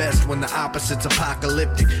for the best when the opposite's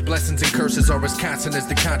apocalyptic. Blessings and curses are as constant as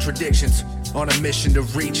the contradictions. On a mission to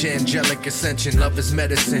reach angelic ascension. Love is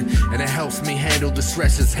medicine, and it helps me handle the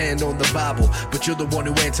stresses. Hand on the Bible, but you're the one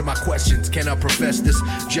who answered my questions. Can I profess this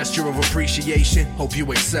gesture of appreciation? Hope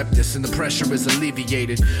you accept this, and the pressure is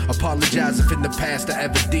alleviated. Apologize if in the past I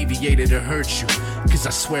ever deviated or hurt you, cause I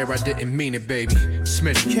swear I didn't mean it, baby.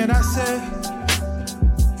 Smitty. Can I say,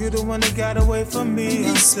 you're the one that got away from me?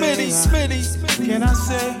 Smitty. Can I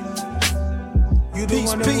say, you the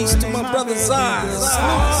one that peace to my brother's eyes.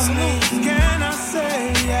 Can I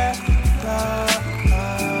say, yeah?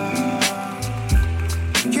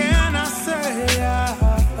 Can I say, yeah?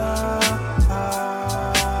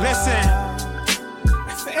 Listen,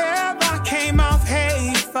 if ever I came off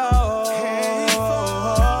hateful,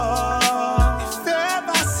 if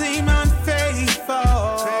ever I seem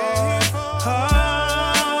unfaithful,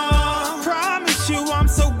 promise you I'm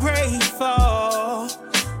so grateful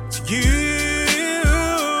to you.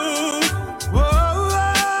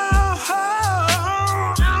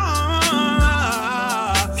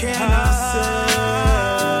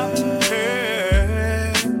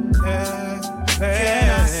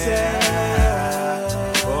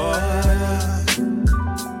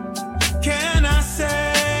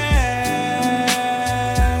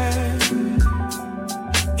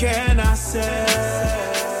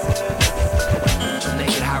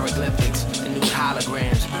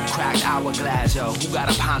 Hourglass, yo, who got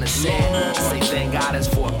a pound of sand? I say thank God it's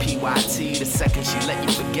for a PYT. The second she let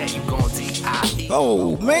you forget, you gon' D.I.E.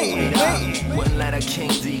 Oh, man. Wouldn't let a king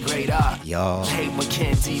degrade her. Y'all. Hate but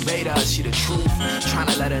can't derate her, she the truth.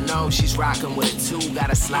 Tryna let her know she's rockin' with it too.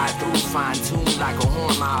 Gotta slide through, fine tune like a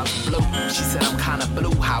horn miles blue. She said I'm kinda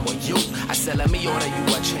blue, how are you? I said let me order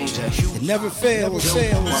you a change of hue. It never fails.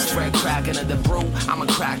 One Fred cracking of the brew, I'm a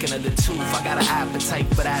cracking of the tooth. I got an appetite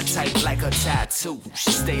for that type like a tattoo.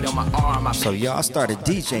 She stayed on my arm. So y'all started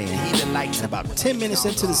DJing and about 10 minutes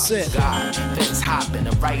into the set, Things hopping,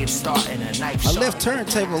 a riot starting, a knife a left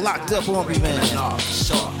turntable locked up on me, man.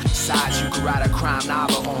 Besides, you could write a crime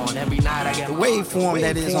novel on. Every night I get the waveform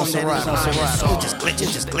that is on Serato. Just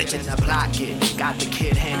glitching in the pocket. Got the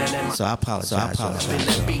kid handing them. So I apologize.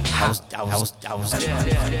 I was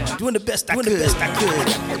doing the best I could.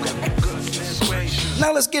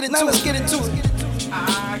 Now let's get into it.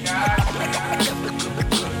 I got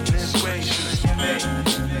goodness gracious.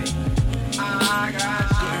 I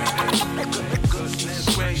got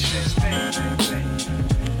goodness gracious.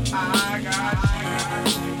 I got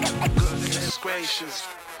goodness gracious.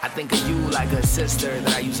 I think of you like a sister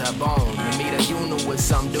that I use her bone. To meet a unit with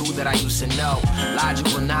some dude that I used to know. Logic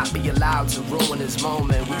will not be allowed to ruin this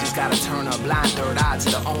moment. We just gotta turn a blind third eye to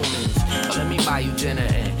the omens. So let me buy you dinner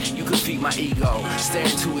and you can feed my ego. Stare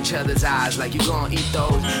into each other's eyes like you gon' eat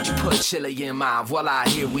those. You put chili in mine, voila,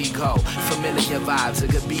 here we go. Familiar vibes, it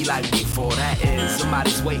could be like before. That is,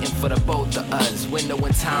 somebody's waiting for the both of us. Window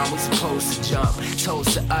in time, we supposed to jump.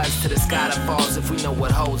 Toast to us, to the sky that falls if we know what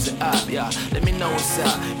holds it up. Yeah, let me know what's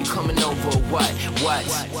up. You coming over what?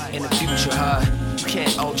 In the future, huh? You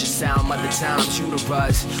can't ultrasound mother times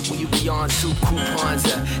uterus. When you be on soup coupons,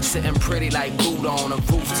 sitting pretty like Buddha on a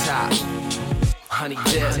rooftop. Honey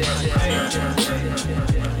dip.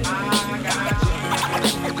 I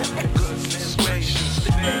got goodness gracious.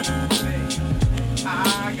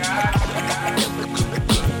 I got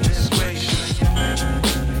goodness gracious.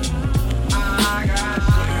 I got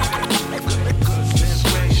goodness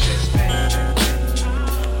gracious.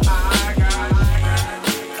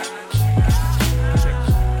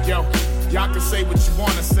 Yo, y'all can say what you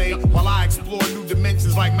wanna say while I explore new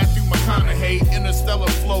dimensions like Matthew McConaughey. Interstellar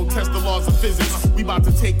flow, test the laws of physics. We about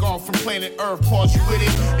to take off from planet Earth, pause you with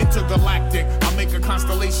it. Intergalactic, I'll make a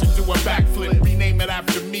constellation do a backflip. Rename it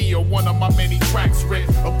after me or one of my many tracks writ.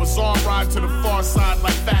 A bizarre ride to the far side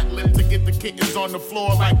like Fat Lip to get the kittens on the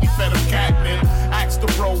floor like we fed them catnip. Axe the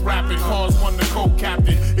bro rapping, cause one the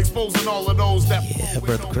co-captain. Exposing all of those that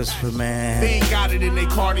Brother Christopher, man. they ain't got it in their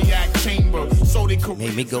cardiac chamber, so they could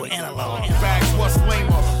made me go analog. Bags, what's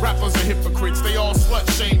lamer? Rappers are hypocrites, they all slut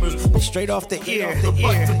shamers. Straight off the ear. To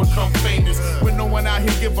become famous. When no one out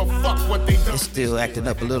here give a fuck what they do. It's still acting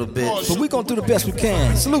up a little bit, but we gonna do the best we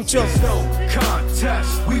can. Salute y'all. No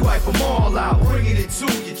contest, we wipe them all out. Bringing it to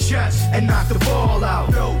your chest and knock the ball out.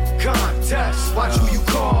 No contest, watch who you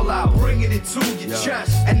call out. Bringing it to your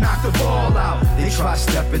chest and knock the ball out. They try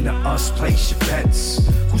stepping to us, place your bets.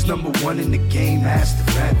 Who's number one in the game, ask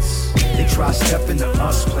the vets. They try stepping to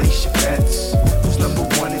us, place your bets. Who's number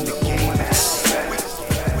one in the game, ask the vets.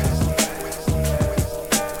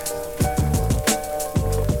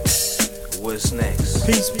 What's next?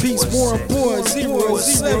 Peace, more boy,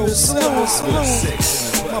 007, slow.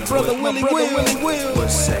 My brother Willie Will.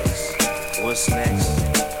 What's next? What's next?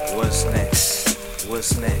 What's next?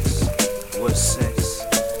 What's next? What's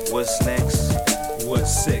next? What's next?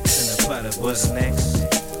 What's sex in a pot of what's next?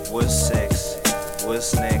 What's sex?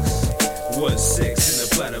 What's next? What's sex in a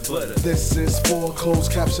pot of butter? This is for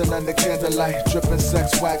closed caption under candlelight. Dripping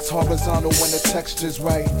sex wax horizontal when the texture's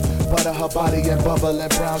right. Butter her body and bubble and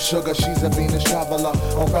brown sugar. She's a Venus traveler,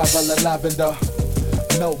 unraveling lavender.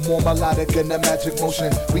 Melt more melodic in the magic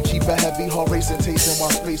motion. We keep a heavy heart racing, tasting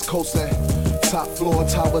while space coasting. Top floor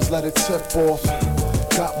towers, let it tip off.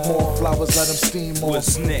 Got more flowers, let them steam off.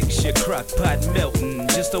 What's next? Your crock pot melting.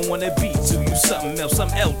 Just don't wanna beat to you something else. I'm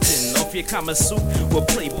Elton. Off your Kama suit with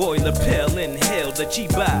Playboy lapel. Inhale the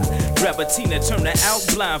G-Bar. Grab a Tina, turn her out.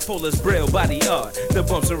 Blindfold as braille body art. The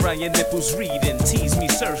bumps around your nipples reading. Tease me,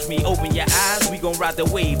 search me, open your eyes. We gon' ride the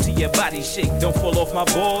wave till your body shake. Don't fall off my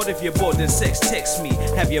board. If you're bored, then sex, text me.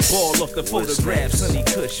 Have your ball off the photograph. Sunny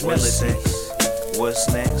Kush melody. What's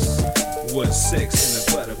next? What's sex in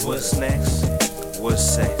the butter? What's next? What's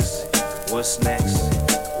sex? What's next?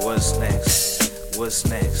 What's next? What's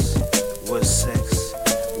next? What's sex?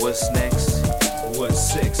 What's next? What's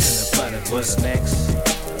sex in the butter? What's next?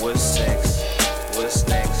 What's sex? What's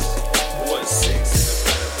next? What's sex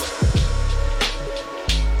in the butter?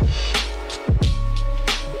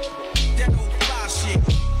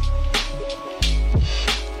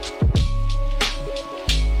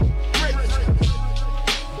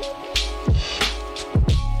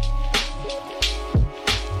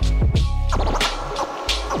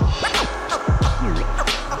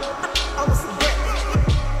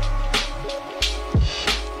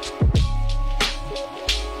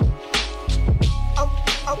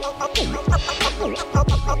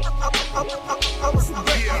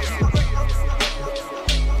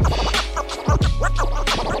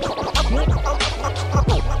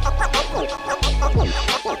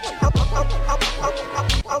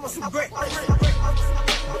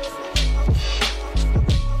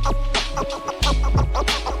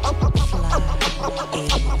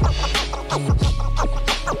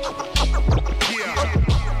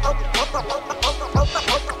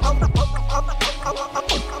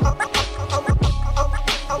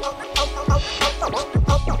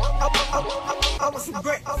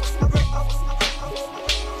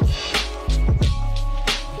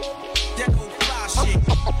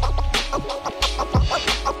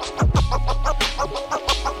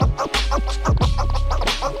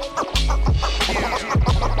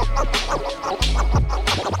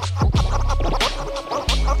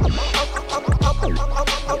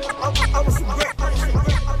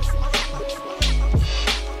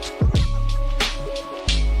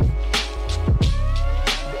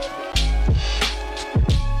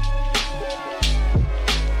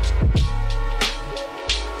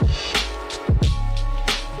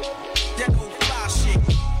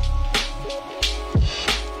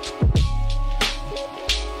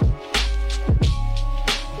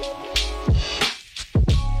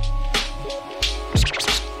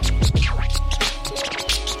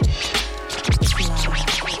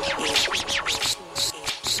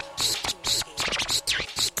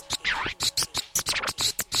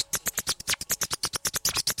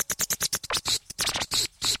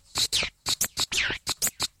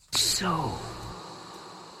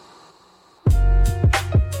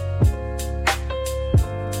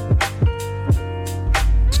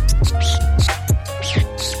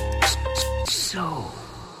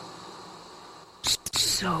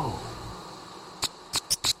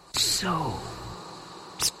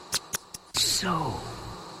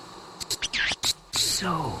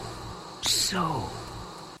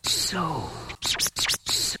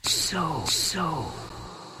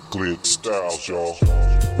 GLIBSTYLEZ, y'all.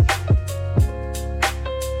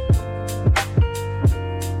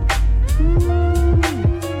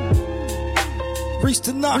 Reach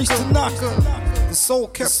the knocker. The soul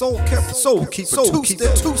kept keeper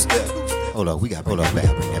two step. Hold up, we got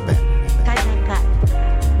bring that back.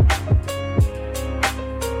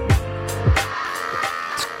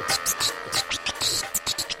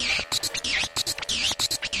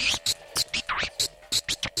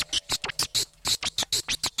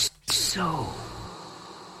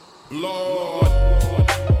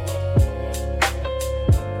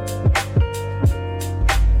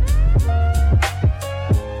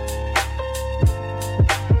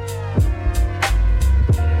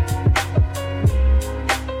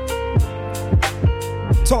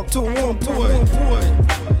 Talk to a warm boy.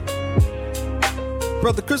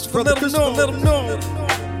 Brother Christopher, let him know. I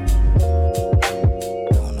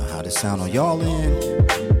don't know how this sound on y'all end,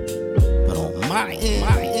 but on my end.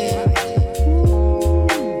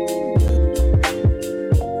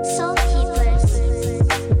 Soul Keepers.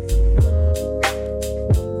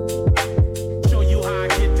 Show you how I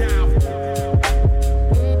get down.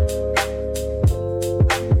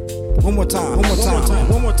 One more time.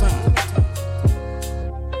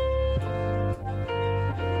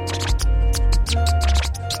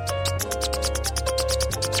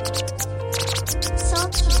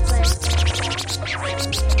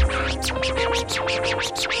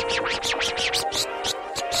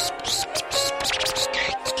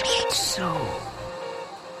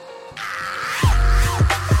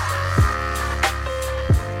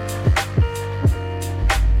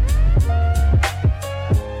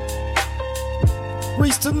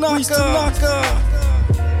 Reach the knocker.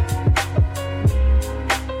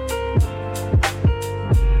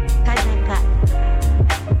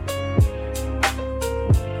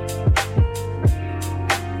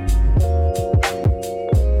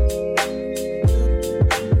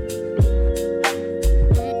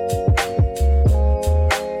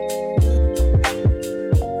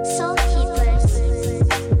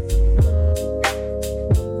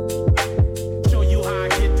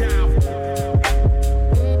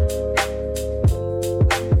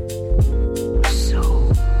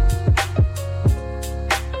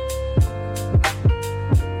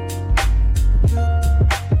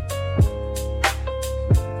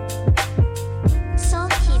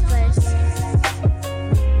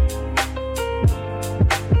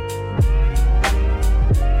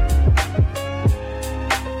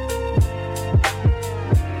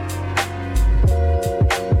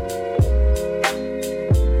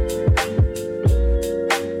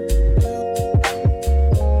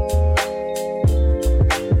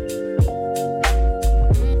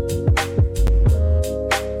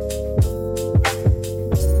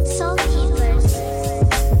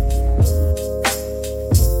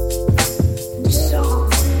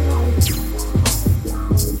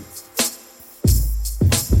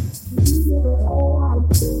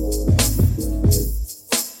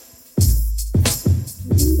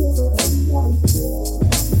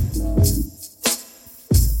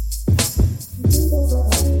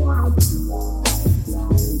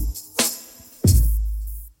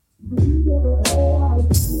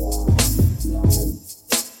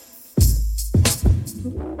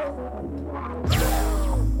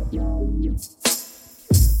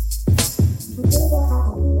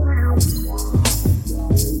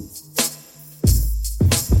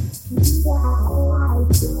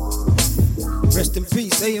 Rest in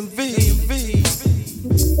peace, AMV.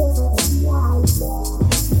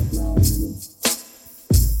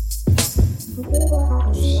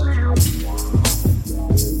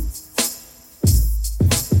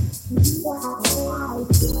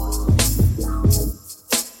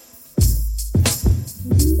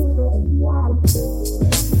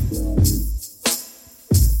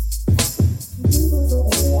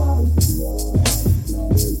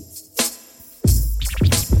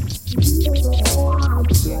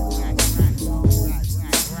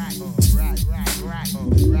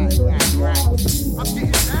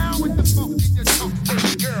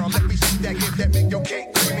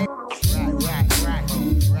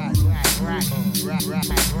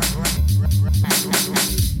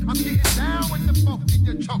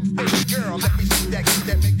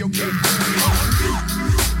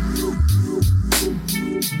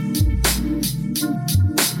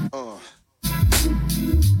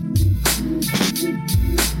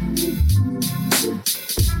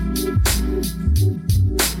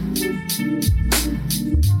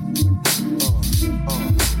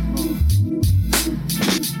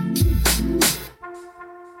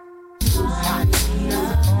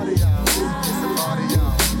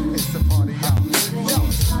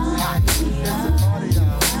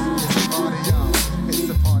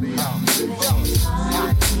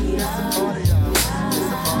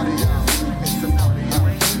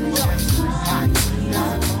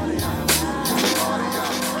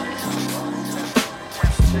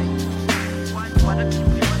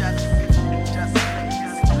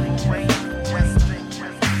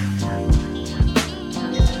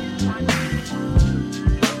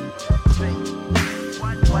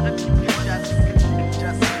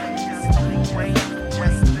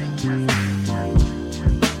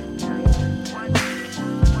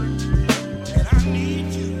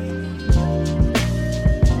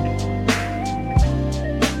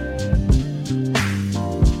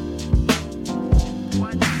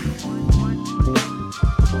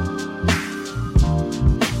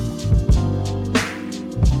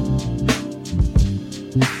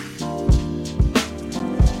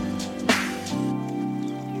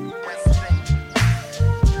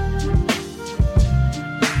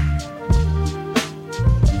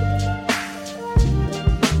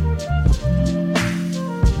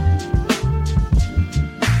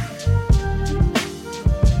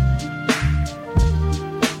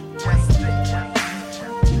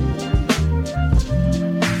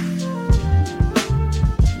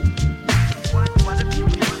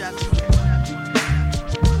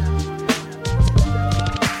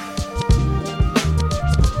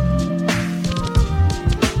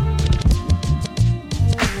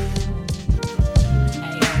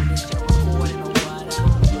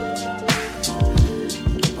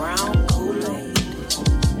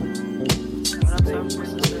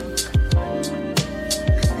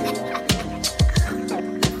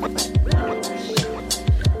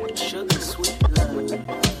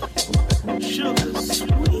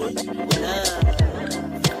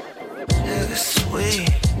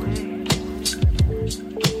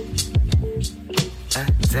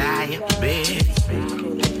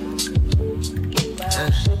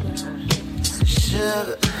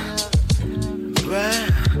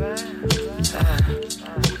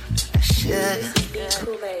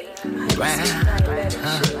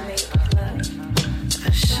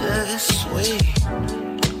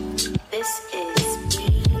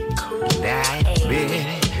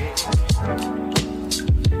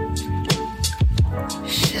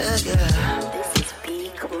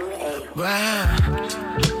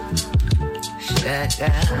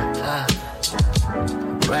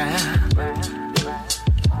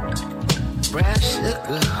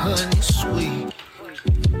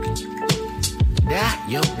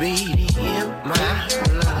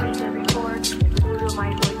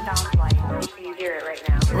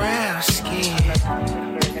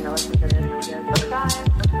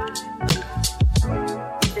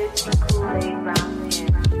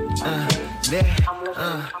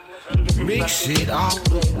 Mix it all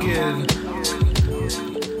together.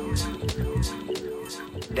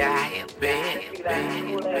 Diabetic.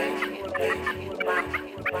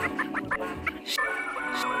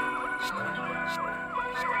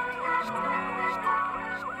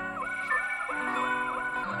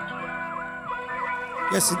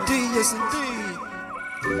 Yes indeed, yes indeed.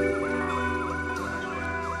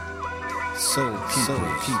 Soul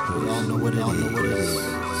people, y'all know what it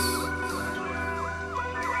is.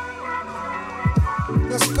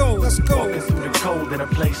 Let's go. Walking through the cold in a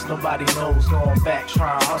place nobody knows, going back,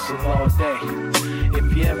 trying to hustle all day.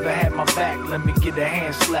 If you ever had my back, let me get a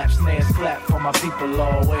hand slap, snares clap for my people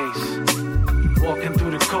always. Walking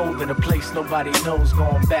through the cold in a place nobody knows,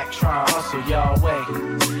 going back, trying to hustle y'all way.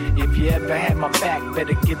 If you ever had my back,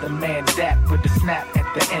 better give the man dap with the snap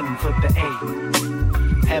at the end for the A.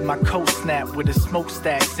 Had my coat snap with the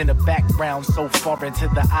smokestacks in the background so far into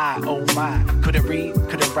the eye, oh my. Couldn't read,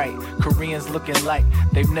 couldn't write. Koreans looking like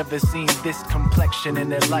they've never seen this complexion in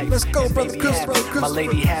their life. Let's go, brother Chris, my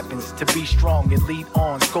lady happens to be strong and lead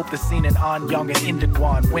on. Scope the scene in An Young and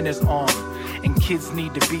Indiguan, winners on. And kids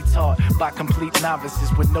need to be taught by complete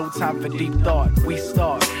novices with no time for deep thought. We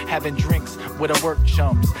start having drinks with our work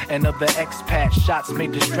chums and other expats. Shots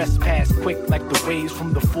made the stress pass quick like the waves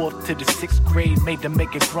from the 4th to the 6th grade. Made to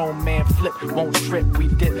make a grown man flip, won't trip. We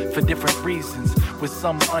dip for different reasons with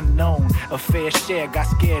some unknown. A fair share got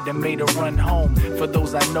scared and made a run home. For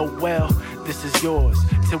those I know well, this is yours.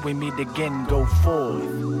 Till we meet again, go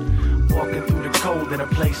forward. Walking through the cold in a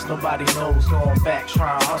place nobody knows, going back,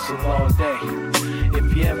 trying to hustle all day.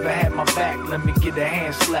 If you ever had my back, let me get a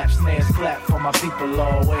hand slap, snares clap for my people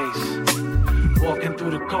always. Walking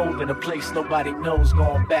through the cold in a place nobody knows,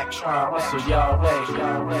 going back, trying to hustle y'all way.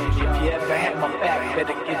 If you ever had my back,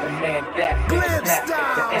 better give a man that.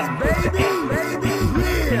 GLIBSTYLEZ, baby.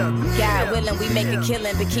 God willing, we make a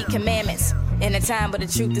killing to keep commandments. In a time where the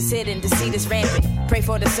truth is hidden, deceit is rampant. Pray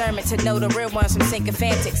for discernment to know the real ones from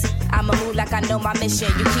sycophantics. I'ma move like I know my mission,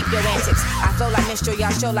 you keep your antics. I flow like minstrel,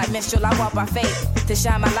 y'all show like minstrel, I walk by faith. To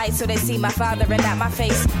shine my light so they see my father and not my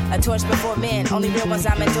face. A torch before men, only real ones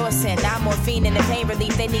I'm endorsing. Now I'm morphine and the pain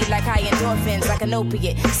relief they need like high endorphins. Like an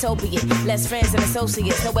opiate, so be it. Less friends and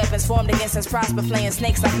associates, no weapons formed against us prosper. Playing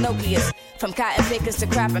snakes like Nokias. From cotton pickers to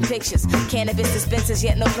cropping pictures. Cannabis dispensers,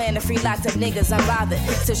 yet no plan to free locked up niggas. I'm bothered,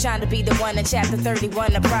 still trying to be the one in chapter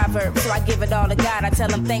 31 of Proverbs. So I give it all to God, I tell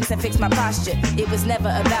him thanks and fix my posture. It was never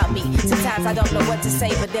about me. Sometimes I don't know what to say,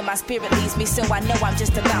 but then my spirit leads me, so I know I'm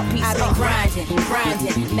just about peace. I've been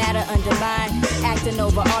grinding, matter undermined. Acting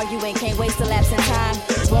over, arguing, can't waste a lapse in time.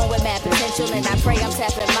 Born with mad potential and I pray I'm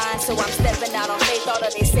tapping mine. So I'm stepping out on faith, all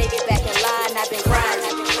of they say get back in line. I've been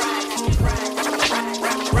grinding.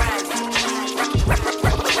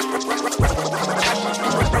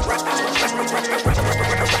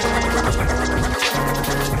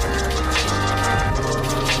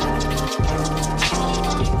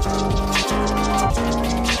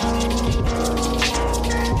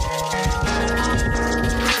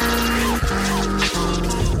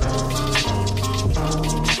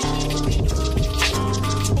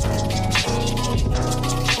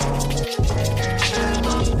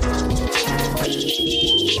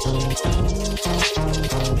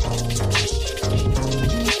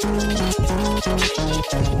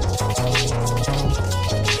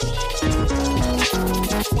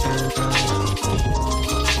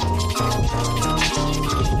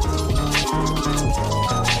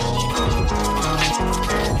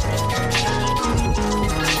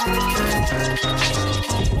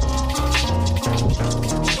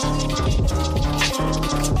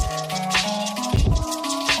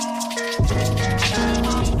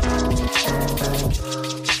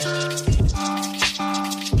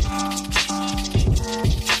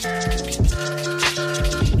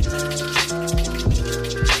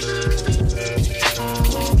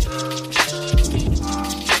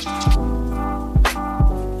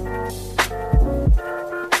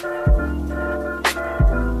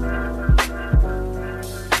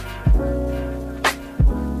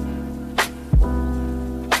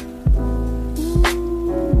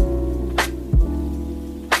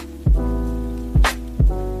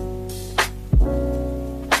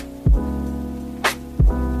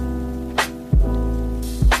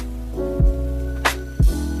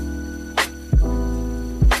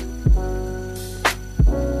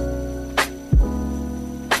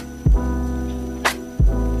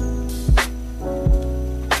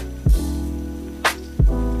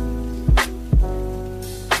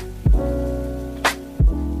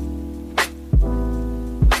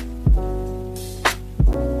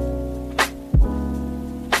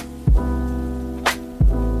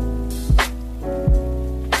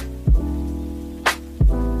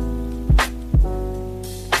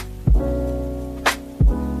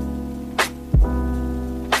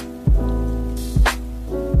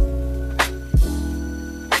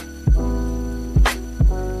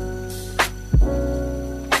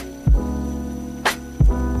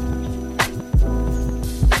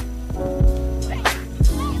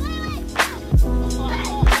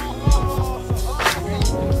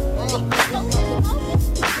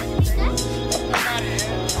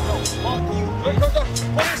 Fuck you. Look,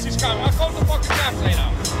 police is coming. I called the fucking cops right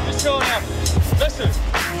now. Just chilling out. Listen,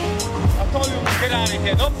 I told you to get out of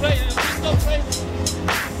here. Don't play. Just don't play.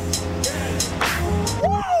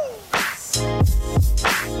 Woo!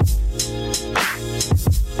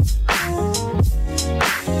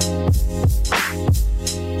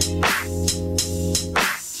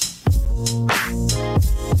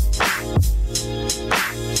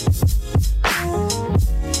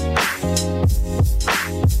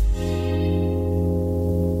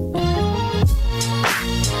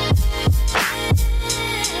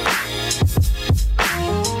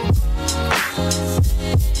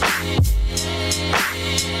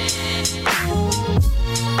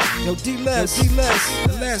 GLIBSTYLEZ,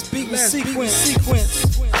 the last beat was sequence.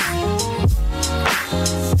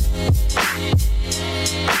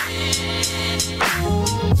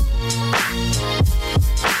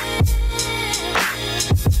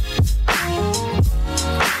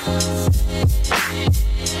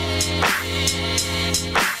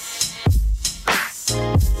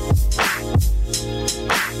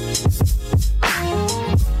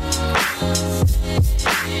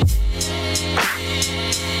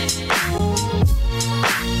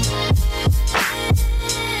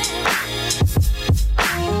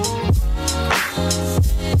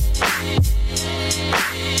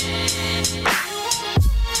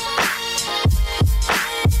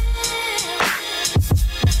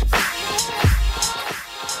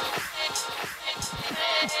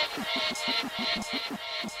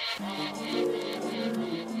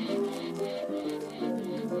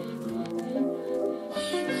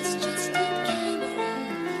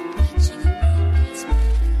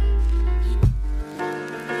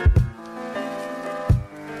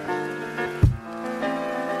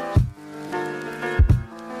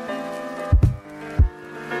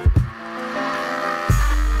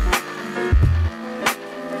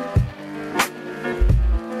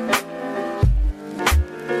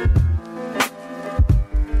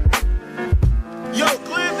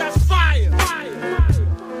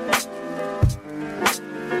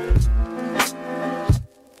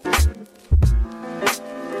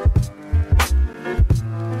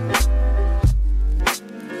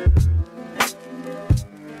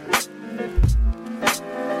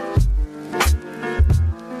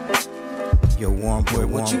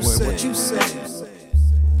 What you say?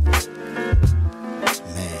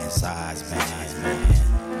 Man, size, man.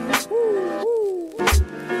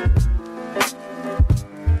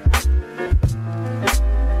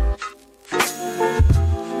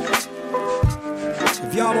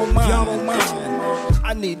 If y'all don't mind,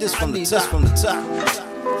 I need this from the top.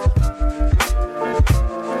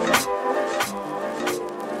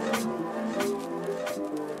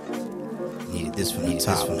 This from the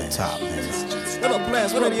top, man. What up,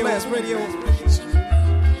 Blast Radio?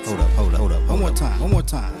 Hold up. One more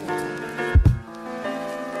time.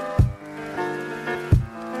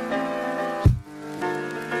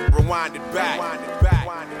 Rewind it back.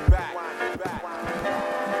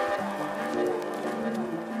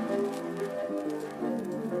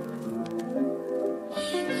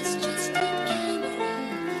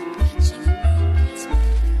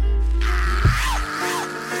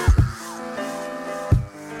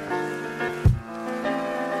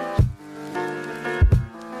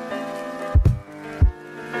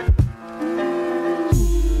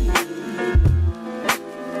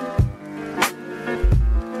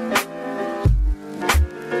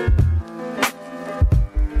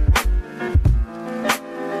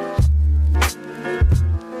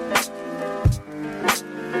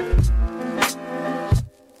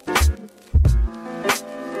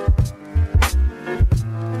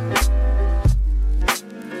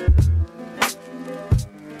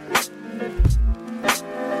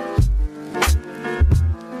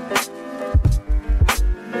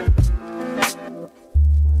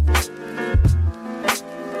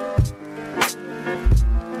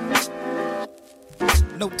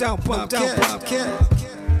 No doubt, Bobcat.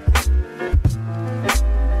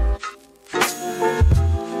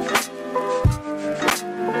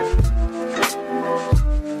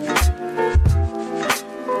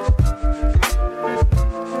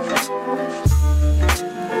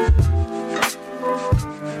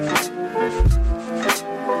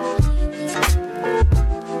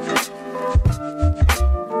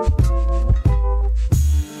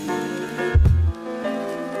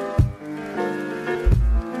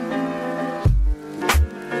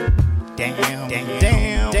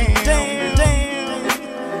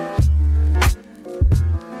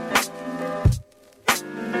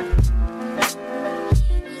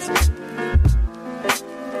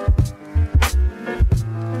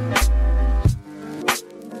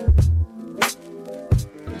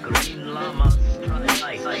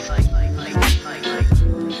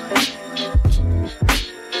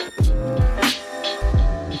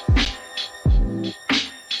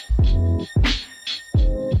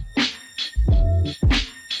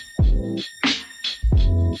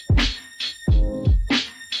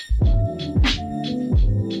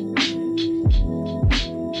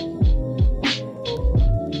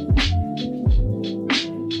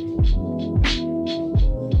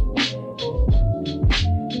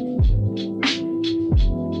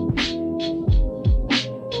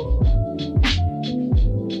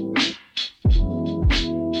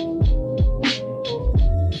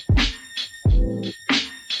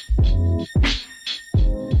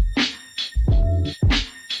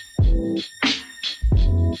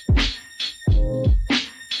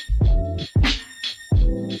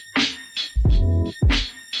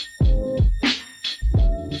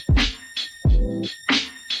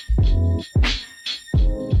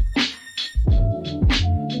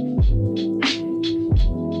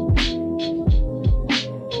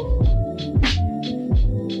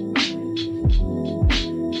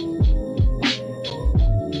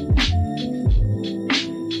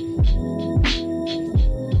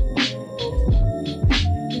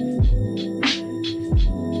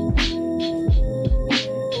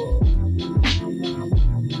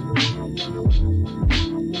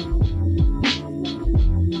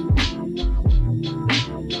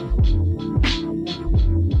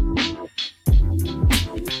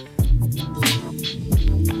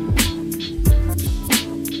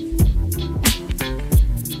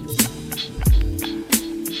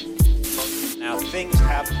 things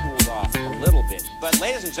have cooled off a little bit. But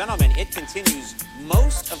ladies and gentlemen, it continues.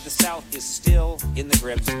 Most of the South is still in the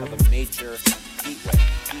grips of a major heat wave.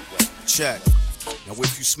 Check. Now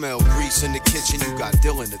if you smell grease in the kitchen, you got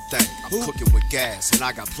Dylan to thank. I'm cooking with gas, and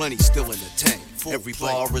I got plenty still in the tank. Every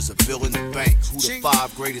bar is a bill in the bank. Who the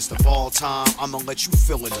 5 greatest of all time? I'ma let you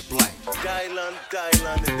fill in the blank. Dylan.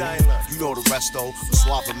 You know the rest though,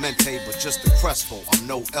 suavemente, but just the Crespo. I'm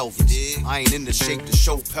no Elvis. I ain't in the shape to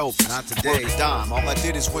show pelvis. Not today. Dime. All I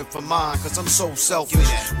did is went for mine, cause I'm so selfish.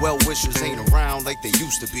 Well wishers ain't around like they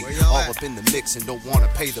used to be. All up in the mix and don't wanna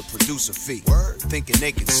pay the producer fee. Thinking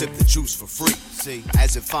they can sip the juice for free. See,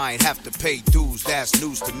 as if I ain't have to pay dues, that's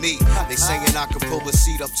news to me. They saying I can pull a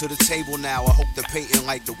seat up to the table now. I hope they're paying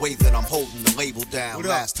like the way that I'm holding the label down.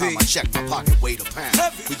 Last time I checked, my pocket weighed a pound.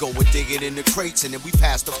 We go with digging in the crates and then we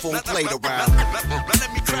pass the full plate around.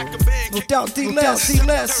 No doubt,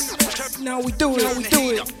 D-less. Now we do it. Now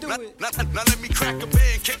let me crack a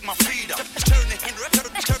bed, kick my feet up. Turn the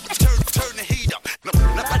heat up. Now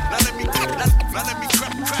let me crack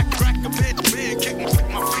a bed, kick my feet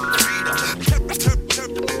up.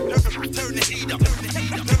 Turn the heat up.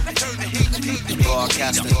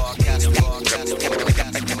 Broadcasting.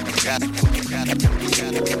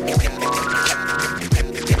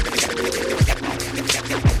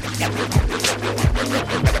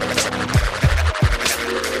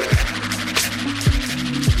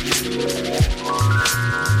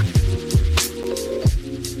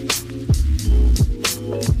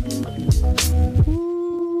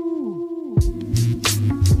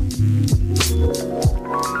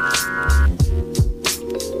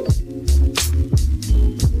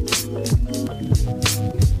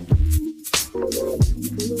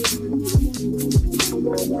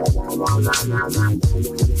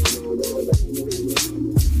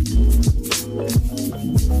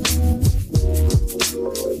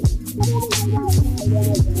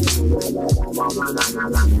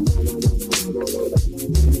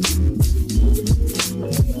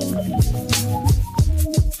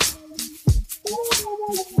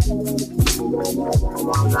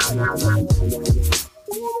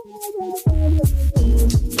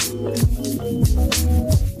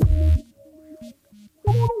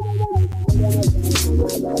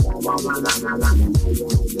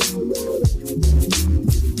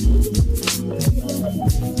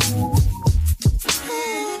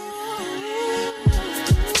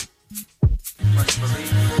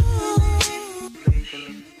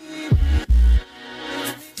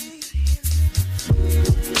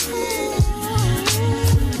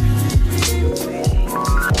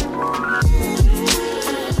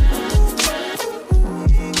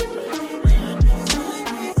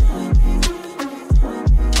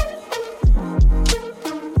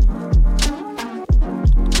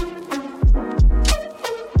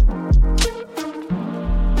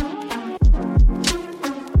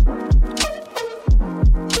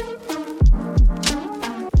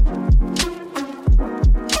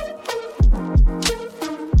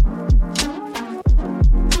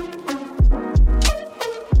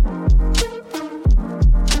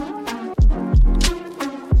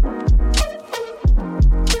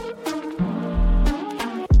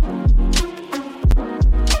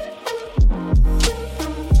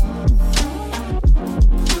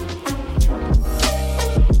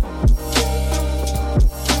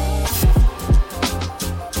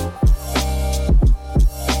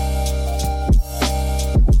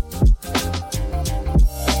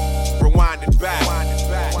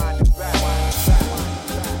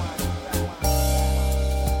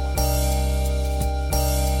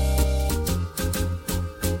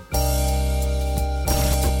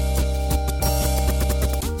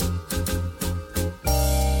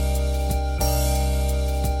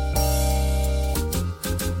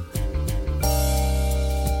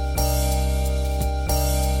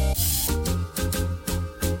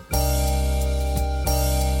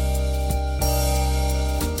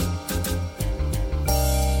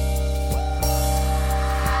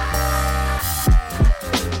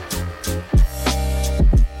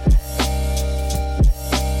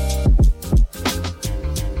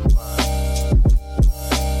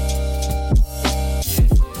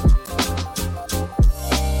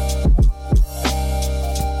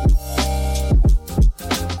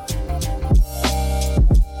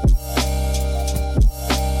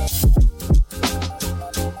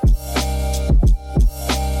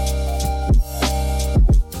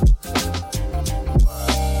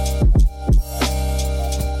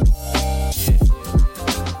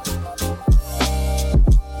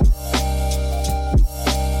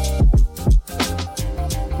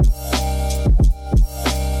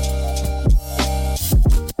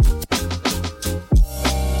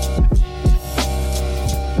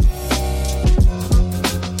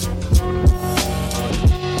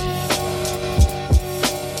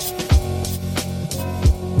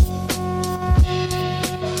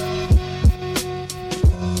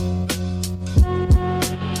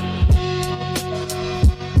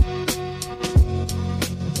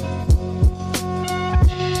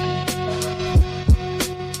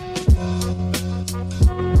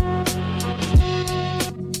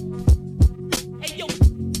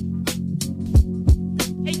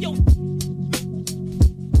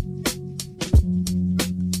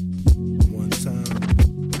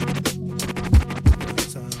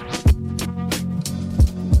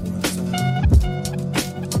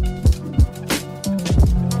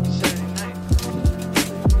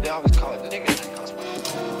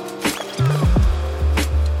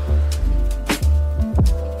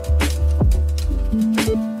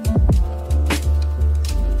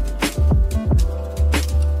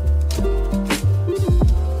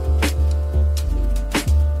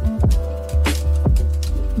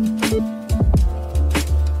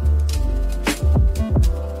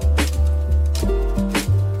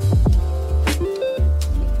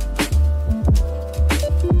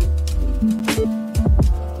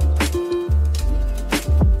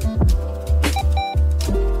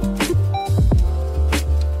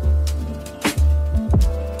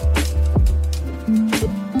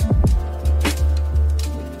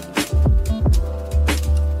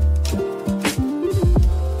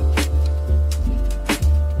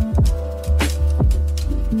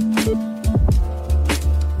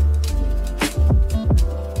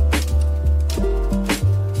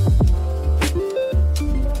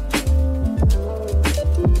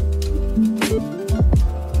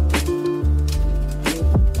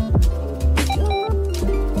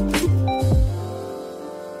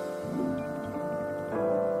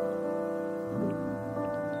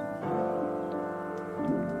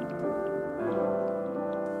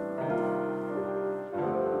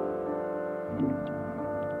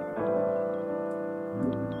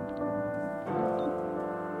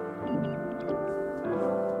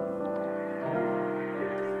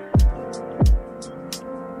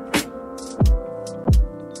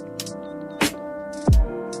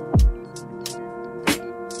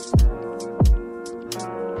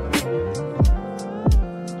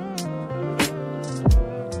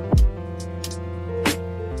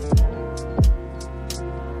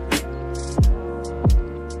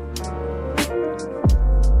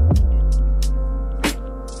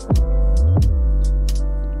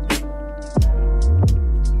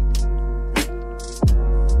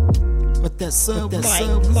 that sub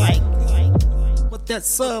like? What that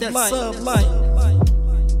sub like?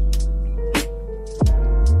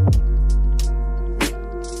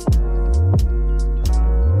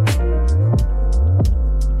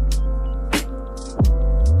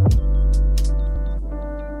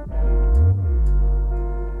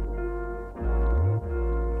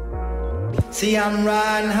 See, I'm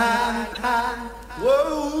riding high,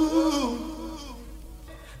 whoa.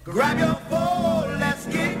 Grab your phone, let's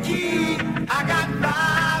get key. I got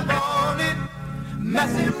 5 on it.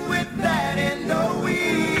 Messing with that ain't no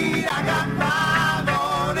weed. I got 5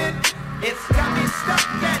 on it. It's got me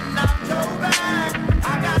stuck and I'm toe back.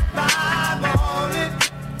 I got 5 on it.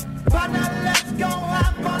 But now let's go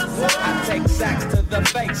have fun aside. I take sacks to the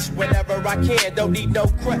face whenever I can. Don't need no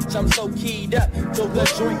crutch, I'm so keyed up till the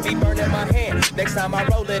joint be burning my hand. Next time I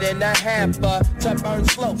roll it in a hamper to burn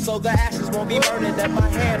slow, so the ashes won't be burning in my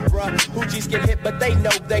hand, bruh. Hoogies get hit, but they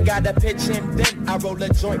know they gotta pitch in. Then I roll a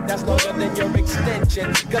joint that's longer than your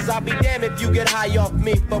extension. Cause I'll be damned if you get high off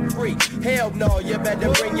me for free. Hell no, you better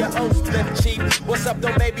bring your own spliff, chief. What's up,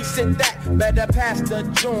 don't babysit that. Better pass the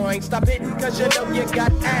joint. Stop hitting cause you know you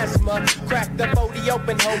got asthma. Crack the 40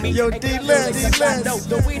 open, homie. Yo, D-Lez. I know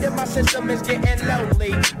the weed in my system is getting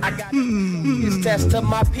lonely. I got it's test to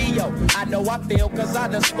my P.O. I know I feel cause I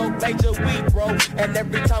done smoked major weed, bro. And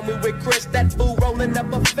every time we with Chris, that fool rolling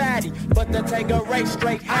up a fatty. But the Tangeray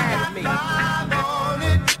straight had me. I got 5 on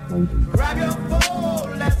it. Grab your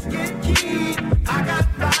phone, let's get key. I got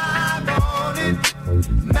 5 on it.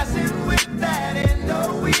 Messing with that ain't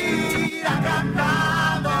no weed. I got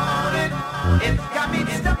 5 on it. It's got me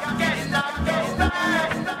stuck and I'm getting stuck.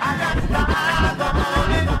 I got 5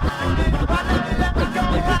 on it. But now let me go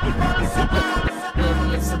have fun.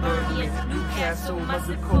 Suburban, Newcastle,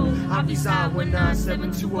 Muscle I reside with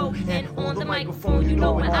 9720. And on the microphone, you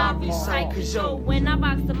know when I recite. Cause yo, when I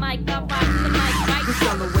box the mic, I box the mic right. Cause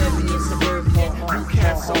Delaware is suburban,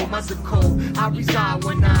 Newcastle, Muscle I reside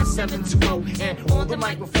with 9720. And on the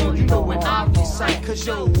microphone, you know when I recite. Cause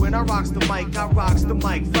yo, when I rocks the mic, I rocks the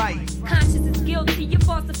mic right. Conscious is guilty, your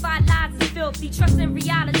falsified lies is filthy. Trust in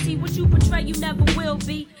reality, what you portray, you never will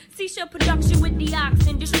be. Cease your production with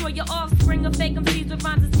deoxin, destroy your offspring of fake MCs with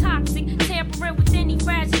rhymes is toxic. Tampering with any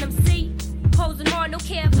fragile MC. Posing hard, no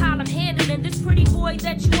care of how I'm handling this pretty boy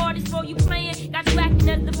that you artist for you playing. Got you acting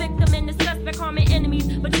as the victim and the suspect harming enemies,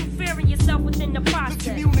 but you fearing yourself within the process.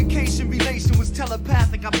 The communication relation was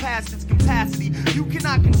telepathic, I passed its capacity. You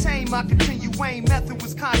cannot contain my continuing method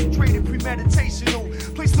was concentrated, premeditational.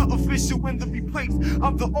 Place the official in the replace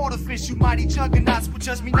of the artificial. Mighty juggernauts will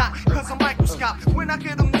judge me not, cause I'm microscope. When I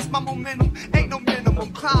get them, miss my momentum, ain't no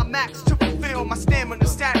minimum. Climax to fulfill my stamina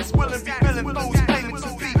status, will and refilling those claiming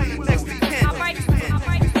to be next to kin.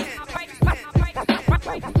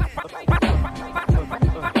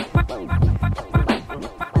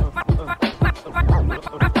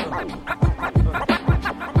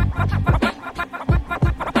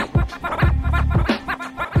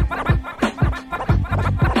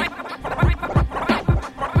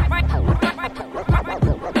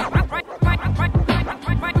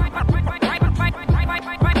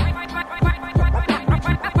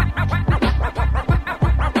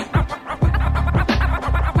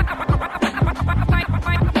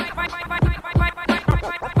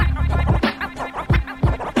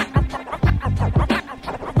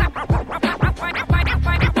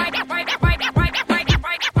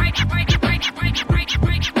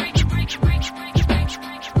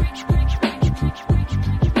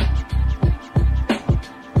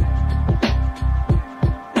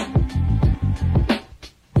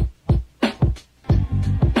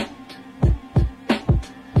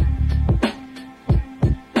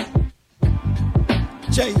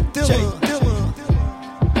 J Dilla.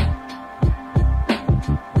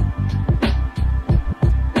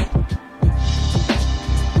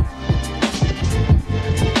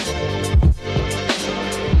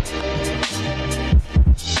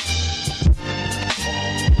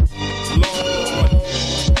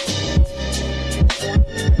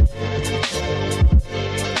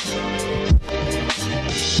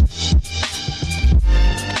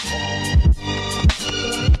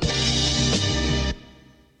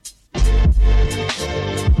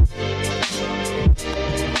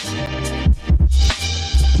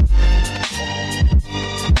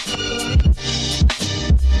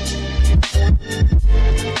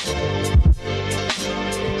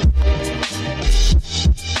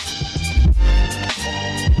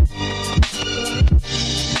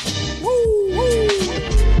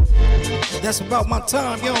 That's about my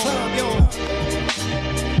time, yo.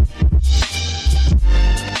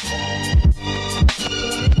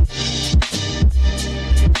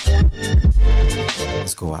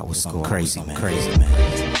 go out with something crazy, man.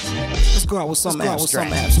 Let's go out with something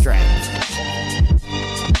abstract.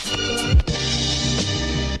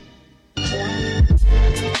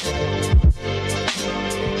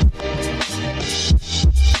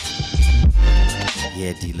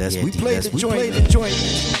 Yeah, D-Les, we played the joint.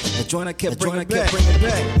 The joint I kept bringing back.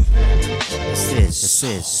 This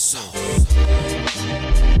is.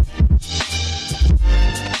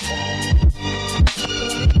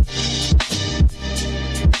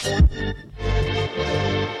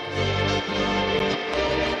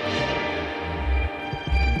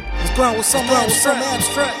 Let's go out with something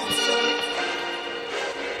abstract.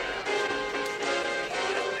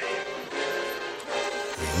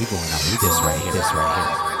 We going out with this right here.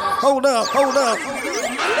 Hold up.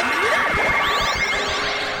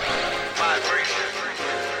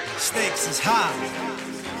 Stakes is high.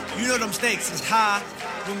 You know them stakes is high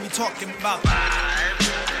when we talking about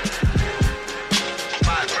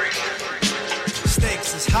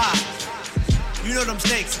stakes is high. You know them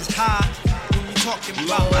stakes is high when we talking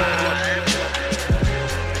about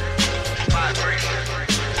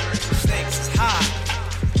stakes is high.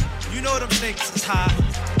 You know them stakes is high.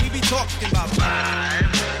 We be talking about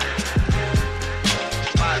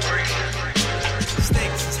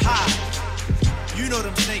stakes is high. You know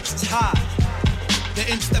them stakes is high. The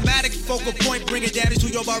instamatic focal point bringing damage to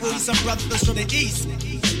your barroom. Some brothers from the east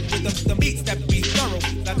with the beats that be thorough.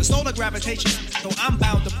 Got the solar gravitation, so I'm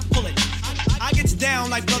bound to pull it. I gets down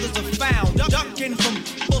like brothers are found, ducking from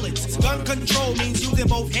bullets. Gun control means using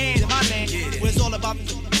both hands. My man, where it's all about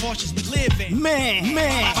the cautious living. Man,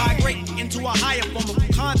 migrate into a higher form of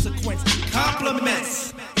consequence.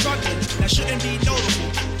 Compliments, struggling that shouldn't be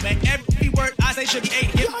notable. Man, every word I say should be 8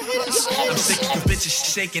 hit. I'm sick of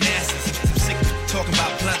bitches shaking asses. I'm sick of talking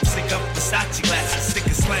about blunt. Sick of Versace glasses. Sick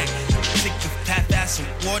of slang. Sick of half-ass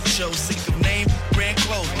award shows. Sick of name brand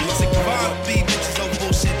clothes. Sick of R&B bitches over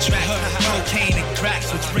bullshit tracks. Cocaine and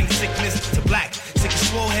cracks, which brings sickness to black. Sick of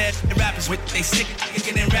swole head and rappers with they sick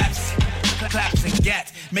kicking in raps. Claps and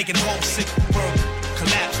gats, making the whole sick world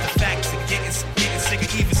collapse. The facts are getting sicker,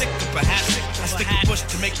 even sicker perhaps. I stick a push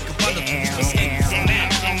to make a bundle.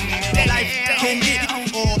 Life can get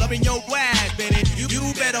all up in your ass, baby.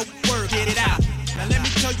 You better work, get it out. Now let me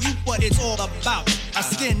tell you what it's all about. A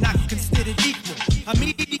skin not considered equal. A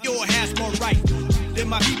meteor has more right than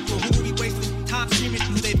my people who be wasting time screaming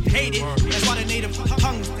who they've hated. That's why the native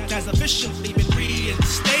tongue has officially been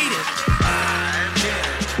reinstated.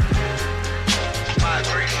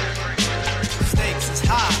 Stakes is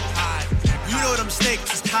high. You know them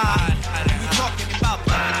stakes is high. We talking about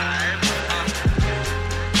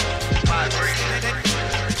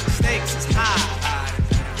stakes is high.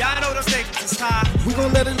 Y'all know them stakes is high. We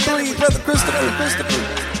gon' let it breathe, brother Christopher.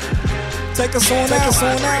 Take us on out.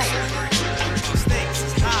 Stakes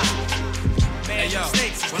is high. Man, yo,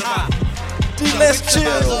 stakes is high. Let's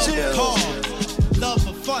chill. Love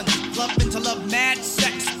for fun, loving to love mad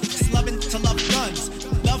sex, loving to love guns,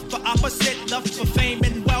 love for opposite, love for fame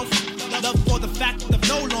and wealth, love for the fact of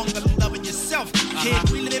no longer loving yourself. Kid,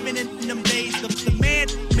 we living in them days of the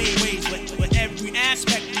man-made ways where every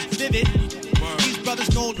aspect is vivid. These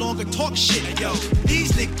brothers no longer talk shit, yo.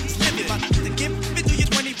 These niggas living, about to give it to you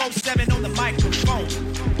 24/7 on the microphone.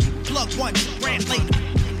 Plug one, brand late.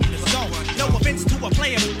 No offense to a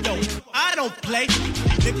player, yo, I don't play.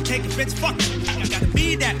 If you take offense, fuck it. I gotta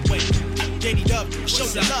be that way. JD Dub, show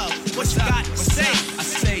the love. What you got to say? I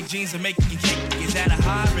say jeans are making niggas at a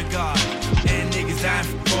high regard. And niggas dying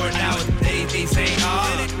for it nowadays. They say,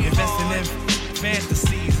 investing in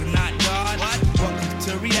fantasies and not God. Welcome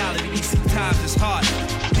to reality. These times is hard.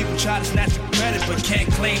 People try to snatch the credit but can't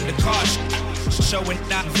claim the cost. Showing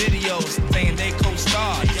out videos saying they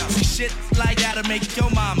co-stars. See shit like that'll make your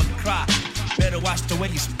mama cry. Better watch the way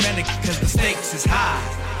you spend it, cause the stakes is high.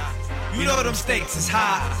 You know them stakes is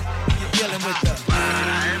high. You're dealing with the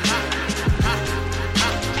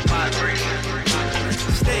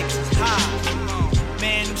stakes is high.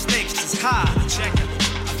 Man, them stakes is high. Check it.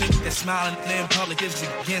 I think that smiling in public is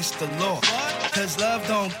against the law. Cause love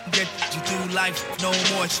don't get you through life no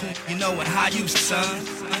more. You know what, how you son,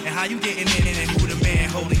 and how you getting in and who the man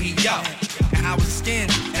holding heat up. And how it's skin,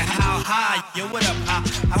 and how high, yo, what up?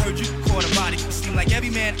 I heard you caught a body. Seem like every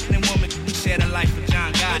man and woman shared a life with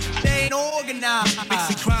John God. They ain't organized.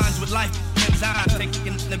 Mixing crimes with life and time.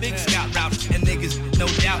 Taking the big scout route. And niggas, no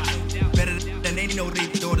doubt, better than they know their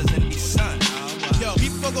daughters and their sons. Yo,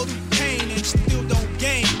 people go through pain and still don't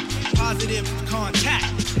gain positive contact.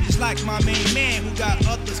 It's like my main man who got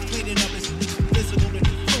others cleaning up his physical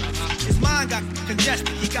influence. His mind got congested.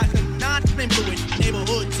 He got the non-influent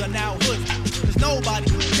neighborhoods are now hoods. There's nobody,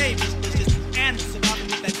 neighbors, there's just animals surviving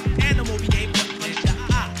with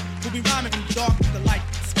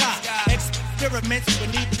experiments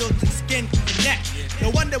beneath filtered skin and neck. No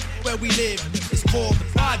wonder where we live is called the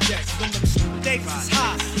projects. When the stakes is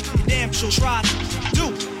high, you damn sure try to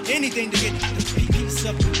do anything to get the piece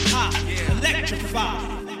of pie. Electrify,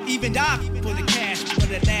 even die for the cash, for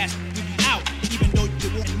the last we be out, even though you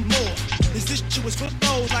want more. This issue was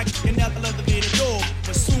closed like an elevator door,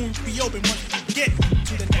 but soon be open once we get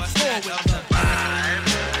to the next floor with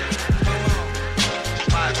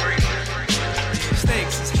the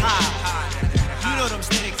stakes is high. You know them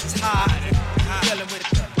stakes is high. Dealing with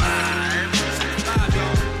the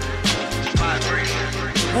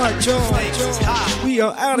All right, Joe. We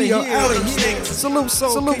are out of here. Salute,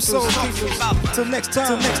 soul keepers. Till next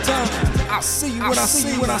time. I'll see you when I see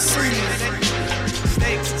you.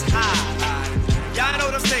 Stakes is high. Y'all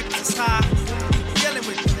know them stakes is high. Dealing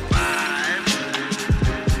with the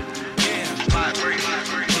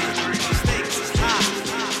stakes is high.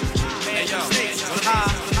 Man, yo, stakes is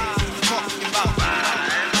high. Talking about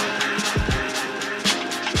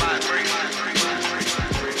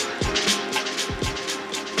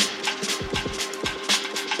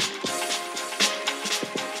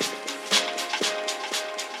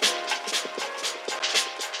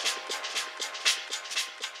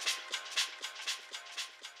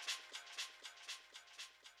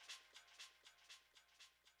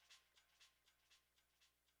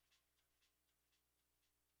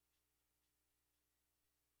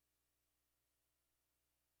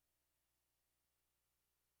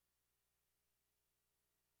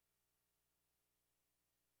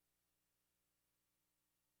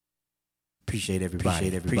Appreciate everybody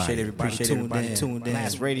tuned in.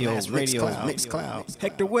 Last radio, Mixcloud.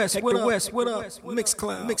 Hector West, what up?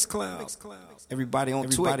 Mixcloud. Everybody on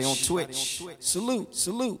Twitch. Salute.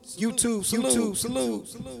 YouTube,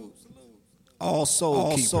 salute. All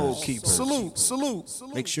soul keepers.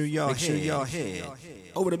 Salute. Make sure y'all head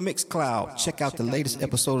over to Mixcloud. Check out the latest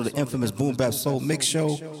episode of the infamous Boom Bap Soul Mix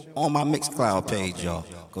Show on my Mixcloud page, y'all.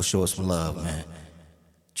 Go show us some love, man.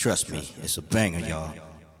 Trust me, it's a banger, y'all.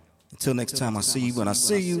 Until next time I see you, when I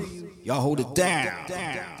see you, y'all hold it down.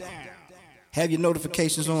 Have your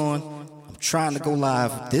notifications on. I'm trying to go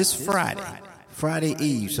live this Friday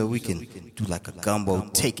Eve, so we can do like a gumbo,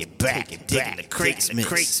 take it back and dig in the crates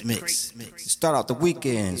mix. Start out the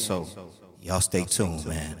weekend, so y'all stay tuned,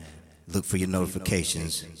 man. Look for your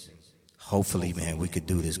notifications. Hopefully, man, we could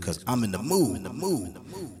do this, because I'm in the mood.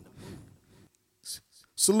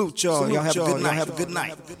 Salute y'all. Y'all have a good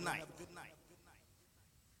night.